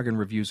 Katie Scroggin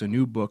reviews a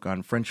new book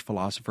on French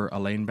philosopher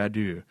Alain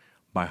Badiou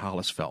by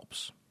Hollis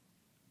Phelps.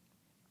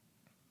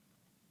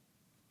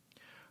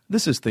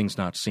 This is Things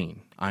Not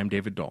Seen. I'm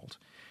David Dalt.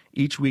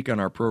 Each week on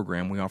our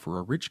program, we offer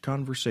a rich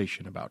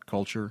conversation about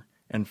culture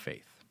and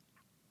faith.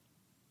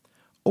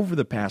 Over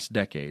the past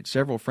decade,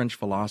 several French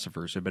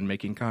philosophers have been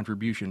making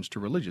contributions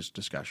to religious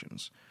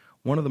discussions.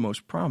 One of the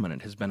most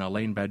prominent has been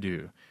Alain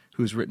Badiou,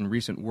 who's written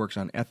recent works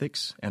on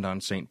ethics and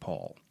on St.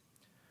 Paul.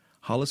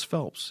 Hollis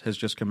Phelps has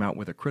just come out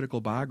with a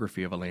critical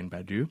biography of Alain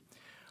Badiou.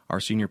 Our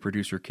senior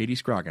producer, Katie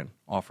Scroggin,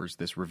 offers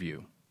this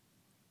review.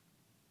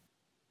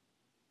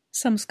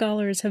 Some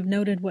scholars have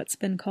noted what's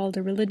been called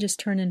a religious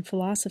turn in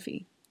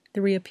philosophy,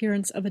 the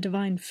reappearance of a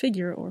divine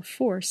figure or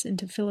force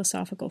into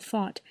philosophical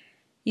thought,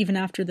 even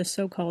after the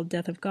so-called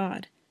death of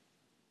God.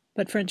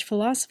 But French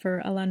philosopher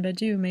Alain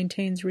Badiou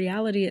maintains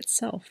reality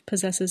itself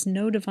possesses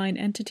no divine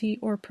entity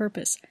or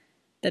purpose,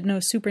 that no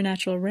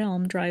supernatural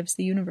realm drives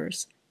the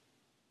universe.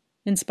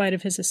 In spite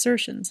of his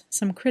assertions,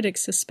 some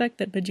critics suspect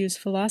that Badiou's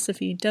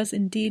philosophy does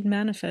indeed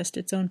manifest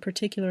its own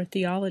particular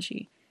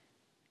theology.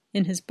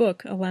 In his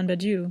book, Alain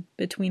Badiou,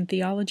 Between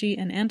Theology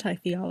and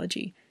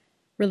Anti-Theology,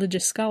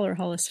 religious scholar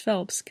Hollis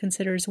Phelps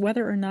considers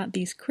whether or not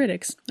these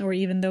critics, or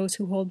even those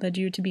who hold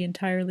Badiou to be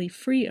entirely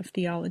free of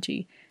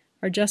theology,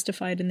 are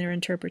justified in their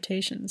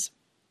interpretations.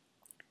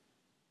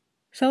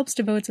 Phelps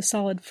devotes a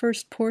solid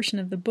first portion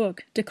of the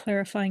book to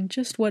clarifying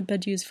just what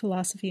Badiou's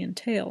philosophy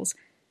entails,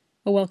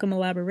 a welcome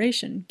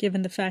elaboration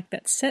given the fact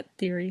that set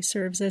theory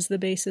serves as the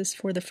basis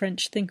for the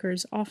French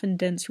thinker's often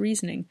dense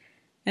reasoning,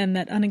 and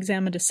that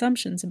unexamined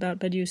assumptions about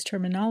Badiou's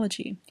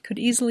terminology could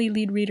easily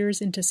lead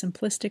readers into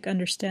simplistic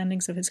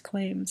understandings of his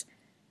claims.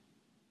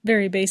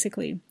 Very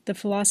basically, the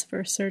philosopher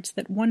asserts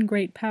that one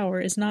great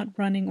power is not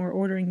running or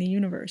ordering the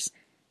universe.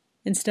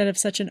 Instead of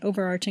such an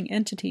overarching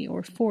entity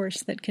or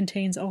force that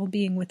contains all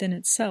being within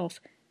itself,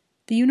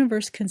 the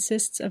universe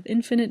consists of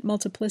infinite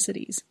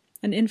multiplicities,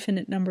 an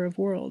infinite number of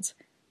worlds.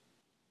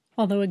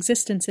 Although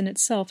existence in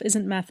itself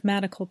isn't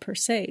mathematical per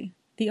se,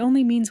 the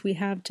only means we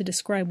have to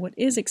describe what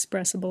is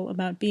expressible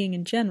about being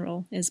in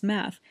general is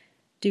math,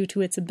 due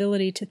to its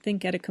ability to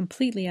think at a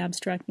completely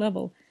abstract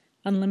level,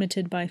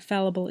 unlimited by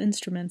fallible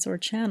instruments or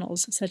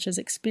channels such as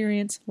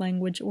experience,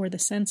 language, or the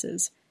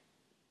senses.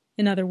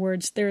 In other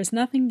words, there is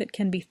nothing that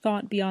can be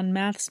thought beyond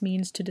math's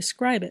means to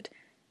describe it,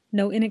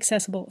 no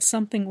inaccessible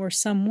something or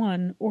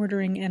someone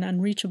ordering and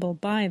unreachable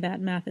by that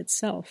math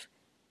itself.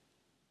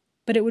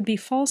 But it would be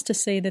false to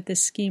say that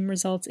this scheme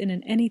results in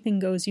an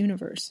anything-goes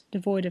universe,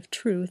 devoid of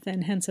truth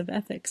and hence of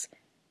ethics.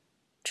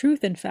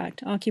 Truth, in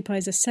fact,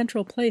 occupies a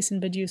central place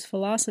in Badiou's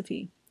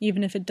philosophy,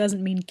 even if it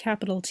doesn't mean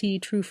capital T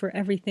true for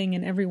everything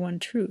and everyone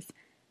truth.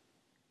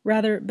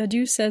 Rather,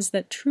 Badiou says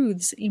that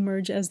truths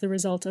emerge as the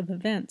result of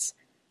events.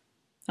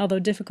 Although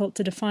difficult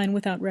to define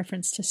without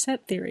reference to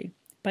set theory,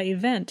 by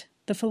event,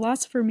 the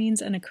philosopher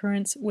means an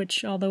occurrence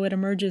which, although it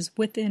emerges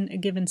within a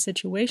given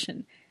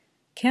situation,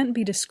 can't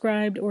be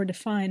described or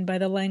defined by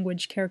the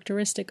language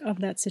characteristic of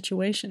that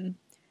situation.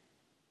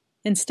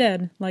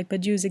 Instead, like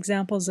Badiou's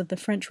examples of the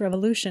French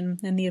Revolution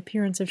and the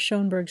appearance of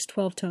Schoenberg's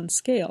 12-tone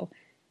scale,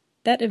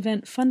 that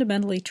event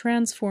fundamentally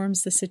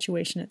transforms the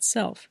situation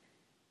itself.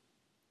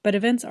 But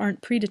events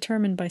aren't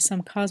predetermined by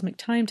some cosmic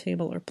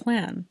timetable or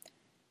plan.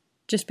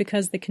 Just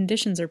because the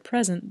conditions are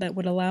present that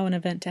would allow an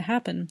event to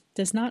happen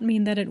does not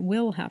mean that it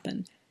will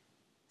happen.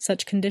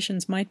 Such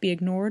conditions might be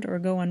ignored or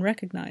go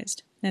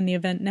unrecognized, and the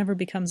event never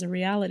becomes a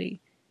reality.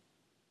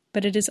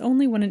 But it is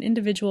only when an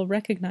individual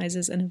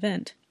recognizes an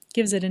event,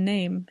 gives it a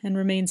name, and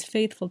remains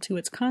faithful to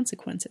its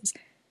consequences,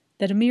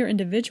 that a mere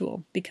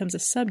individual becomes a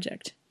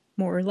subject,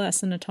 more or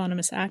less an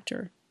autonomous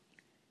actor.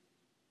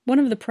 One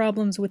of the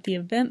problems with the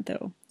event,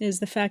 though, is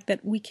the fact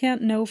that we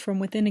can't know from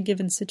within a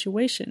given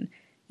situation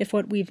if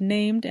what we've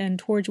named and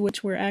towards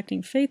which we're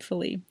acting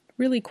faithfully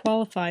really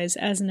qualifies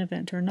as an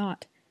event or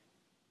not.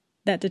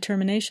 That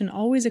determination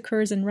always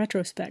occurs in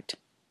retrospect.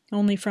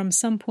 Only from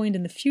some point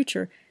in the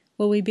future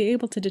will we be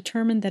able to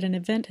determine that an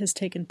event has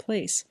taken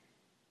place.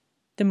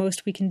 The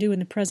most we can do in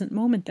the present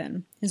moment,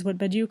 then, is what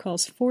Badiou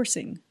calls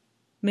forcing,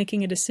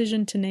 making a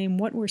decision to name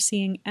what we're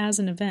seeing as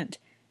an event.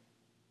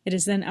 It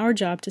is then our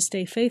job to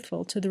stay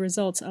faithful to the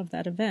results of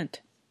that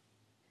event.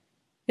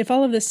 If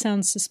all of this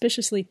sounds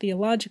suspiciously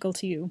theological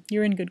to you,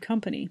 you're in good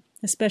company,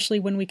 especially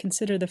when we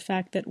consider the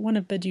fact that one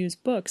of Badiou's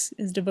books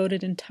is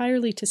devoted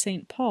entirely to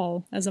St.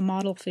 Paul as a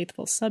model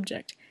faithful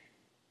subject,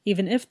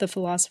 even if the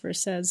philosopher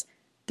says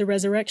the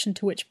resurrection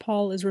to which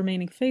Paul is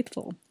remaining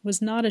faithful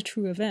was not a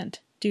true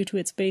event due to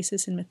its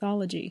basis in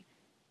mythology.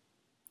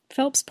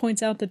 Phelps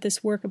points out that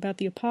this work about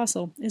the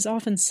apostle is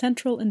often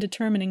central in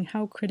determining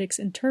how critics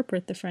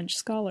interpret the French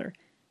scholar.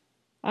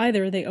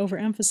 Either they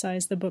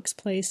overemphasize the book's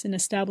place in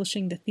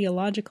establishing the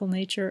theological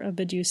nature of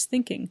Badiou's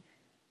thinking,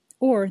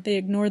 or they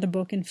ignore the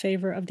book in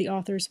favor of the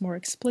author's more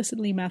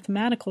explicitly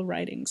mathematical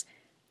writings,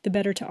 the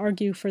better to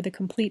argue for the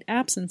complete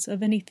absence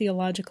of any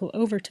theological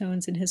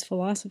overtones in his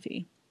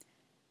philosophy.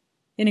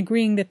 In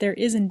agreeing that there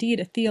is indeed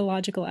a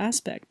theological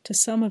aspect to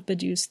some of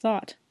Badiou's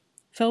thought,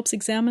 Phelps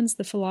examines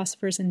the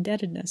philosopher's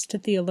indebtedness to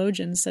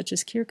theologians such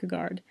as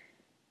Kierkegaard.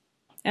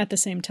 At the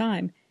same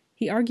time,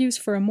 he argues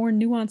for a more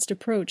nuanced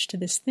approach to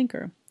this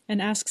thinker and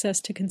asks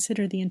us to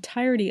consider the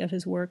entirety of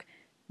his work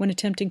when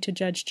attempting to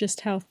judge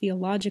just how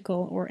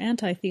theological or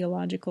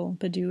anti-theological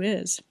Badiou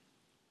is.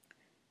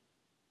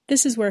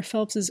 This is where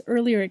Phelps's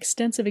earlier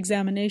extensive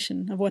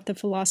examination of what the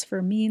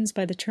philosopher means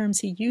by the terms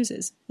he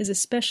uses is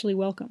especially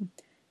welcome.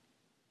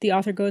 The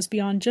author goes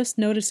beyond just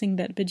noticing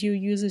that Badiou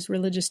uses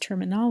religious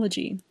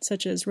terminology,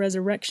 such as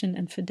resurrection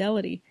and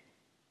fidelity,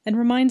 and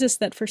reminds us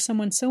that for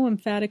someone so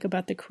emphatic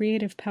about the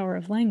creative power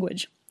of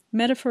language,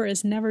 metaphor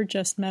is never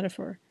just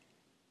metaphor.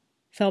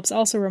 Phelps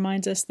also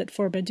reminds us that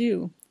for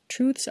Badiou,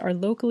 truths are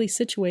locally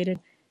situated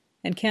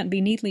and can't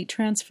be neatly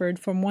transferred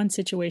from one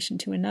situation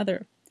to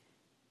another.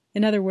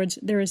 In other words,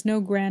 there is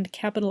no grand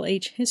capital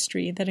H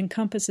history that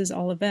encompasses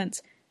all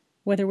events,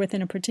 whether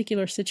within a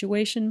particular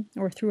situation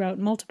or throughout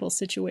multiple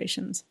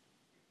situations.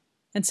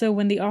 And so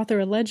when the author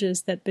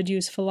alleges that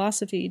Badiou's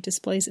philosophy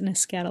displays an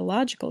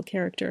eschatological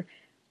character,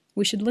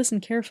 we should listen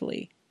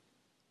carefully.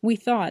 We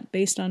thought,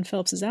 based on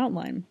Phelps's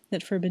outline,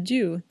 that for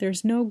Badiou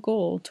there's no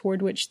goal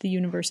toward which the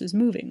universe is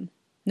moving,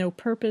 no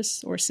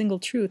purpose or single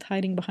truth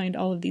hiding behind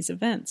all of these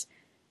events.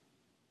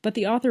 But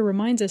the author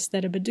reminds us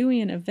that a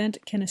Badiouian event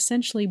can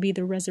essentially be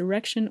the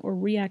resurrection or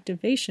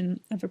reactivation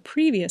of a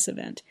previous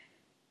event,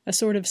 a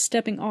sort of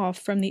stepping off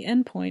from the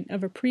endpoint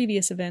of a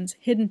previous event's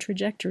hidden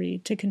trajectory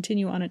to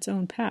continue on its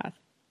own path.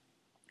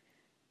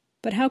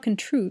 But how can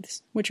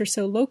truths, which are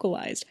so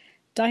localized,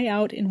 die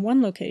out in one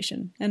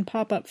location and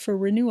pop up for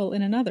renewal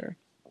in another?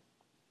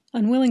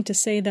 Unwilling to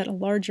say that a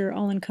larger,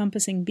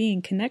 all-encompassing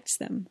being connects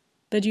them,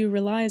 Badiou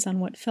relies on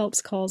what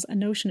Phelps calls a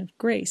notion of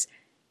grace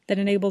that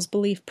enables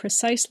belief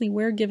precisely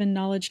where given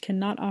knowledge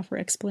cannot offer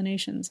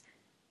explanations,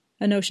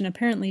 a notion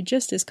apparently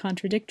just as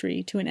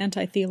contradictory to an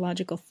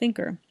anti-theological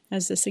thinker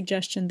as the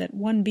suggestion that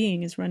one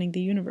being is running the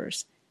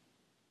universe.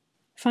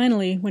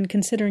 Finally, when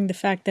considering the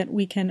fact that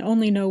we can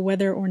only know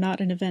whether or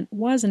not an event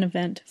was an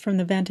event from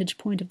the vantage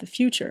point of the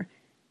future,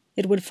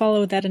 it would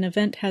follow that an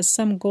event has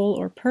some goal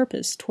or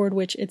purpose toward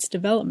which its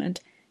development,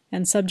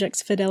 and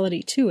subject's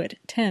fidelity to it,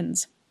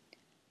 tends.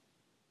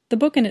 The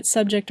book and its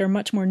subject are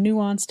much more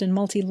nuanced and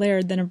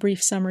multi-layered than a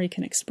brief summary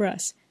can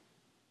express.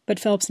 But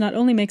Phelps not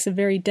only makes a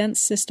very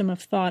dense system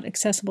of thought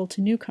accessible to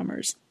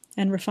newcomers,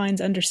 and refines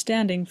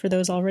understanding for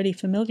those already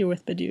familiar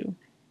with Badiou.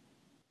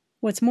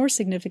 What's more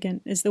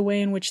significant is the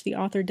way in which the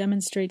author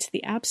demonstrates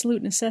the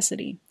absolute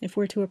necessity, if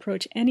we're to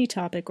approach any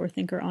topic or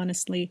thinker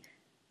honestly,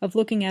 of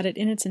looking at it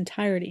in its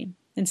entirety,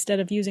 instead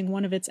of using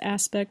one of its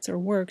aspects or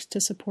works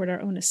to support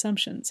our own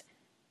assumptions.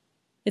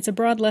 It's a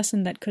broad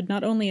lesson that could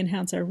not only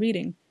enhance our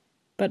reading,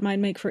 but might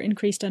make for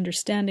increased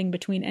understanding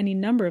between any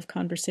number of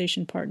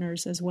conversation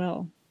partners as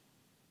well.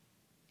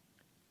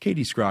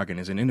 Katie Scroggin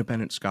is an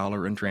independent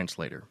scholar and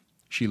translator.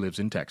 She lives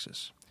in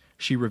Texas.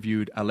 She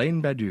reviewed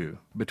Alain Badiou,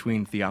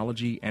 Between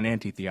Theology and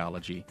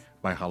Anti-Theology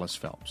by Hollis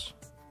Phelps.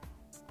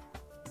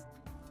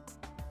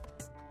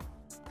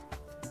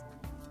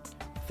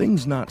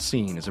 Things Not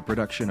Seen is a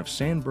production of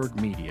Sandberg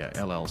Media,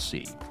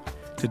 LLC.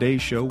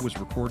 Today's show was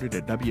recorded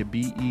at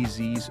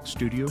WBEZ's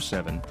Studio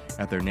 7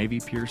 at their Navy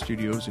Pier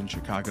Studios in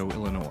Chicago,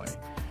 Illinois.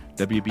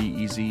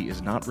 WBEZ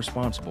is not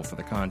responsible for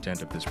the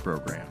content of this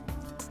program.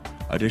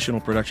 Additional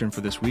production for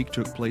this week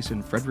took place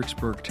in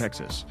Fredericksburg,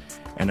 Texas,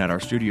 and at our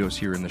studios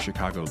here in the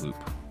Chicago Loop.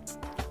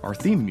 Our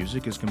theme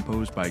music is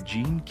composed by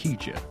Gene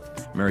Kija.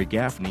 Mary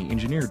Gaffney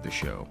engineered the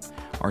show.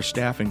 Our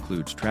staff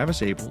includes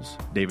Travis Abels,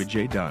 David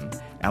J. Dunn,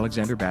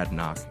 Alexander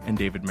Badenoch, and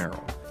David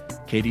Merrill.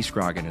 Katie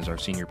Scroggin is our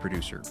senior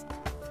producer.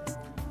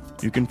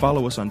 You can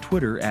follow us on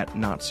Twitter at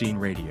Not Seen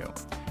Radio.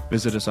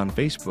 Visit us on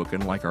Facebook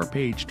and like our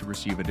page to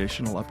receive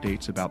additional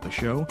updates about the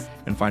show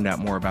and find out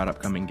more about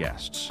upcoming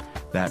guests.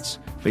 That's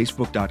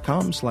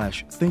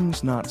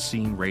facebook.com/Things Not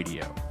Seen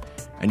Radio.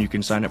 And you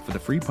can sign up for the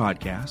free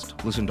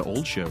podcast, listen to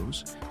old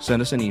shows,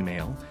 send us an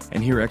email,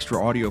 and hear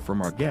extra audio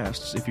from our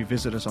guests if you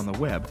visit us on the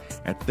web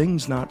at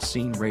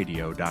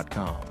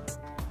thingsnotseenradio.com.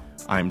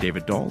 I'm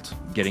David Dalt,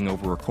 getting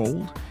over a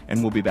cold,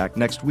 and we'll be back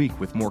next week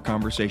with more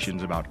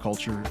conversations about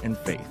culture and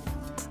faith.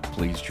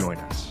 Please join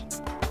us.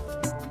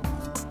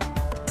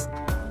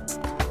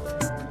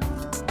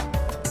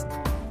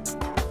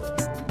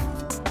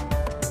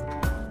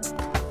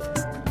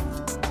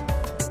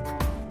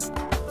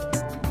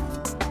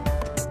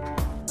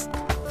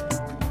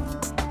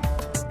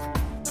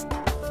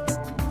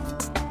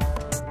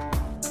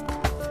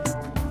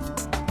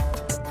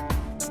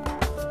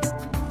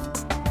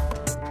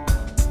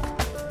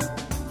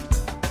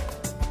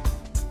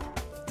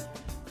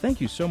 Thank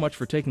you so much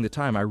for taking the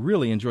time. I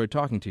really enjoyed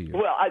talking to you.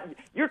 Well,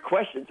 your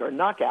questions are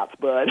knockouts,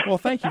 bud. Well,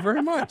 thank you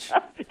very much.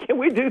 Can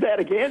we do that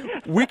again?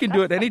 We can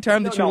do it any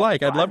time that you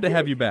like. I'd love to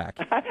have you back.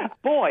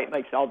 Boy, it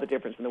makes all the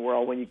difference in the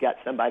world when you got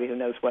somebody who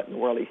knows what in the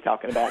world he's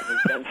talking about and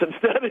has done some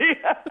study.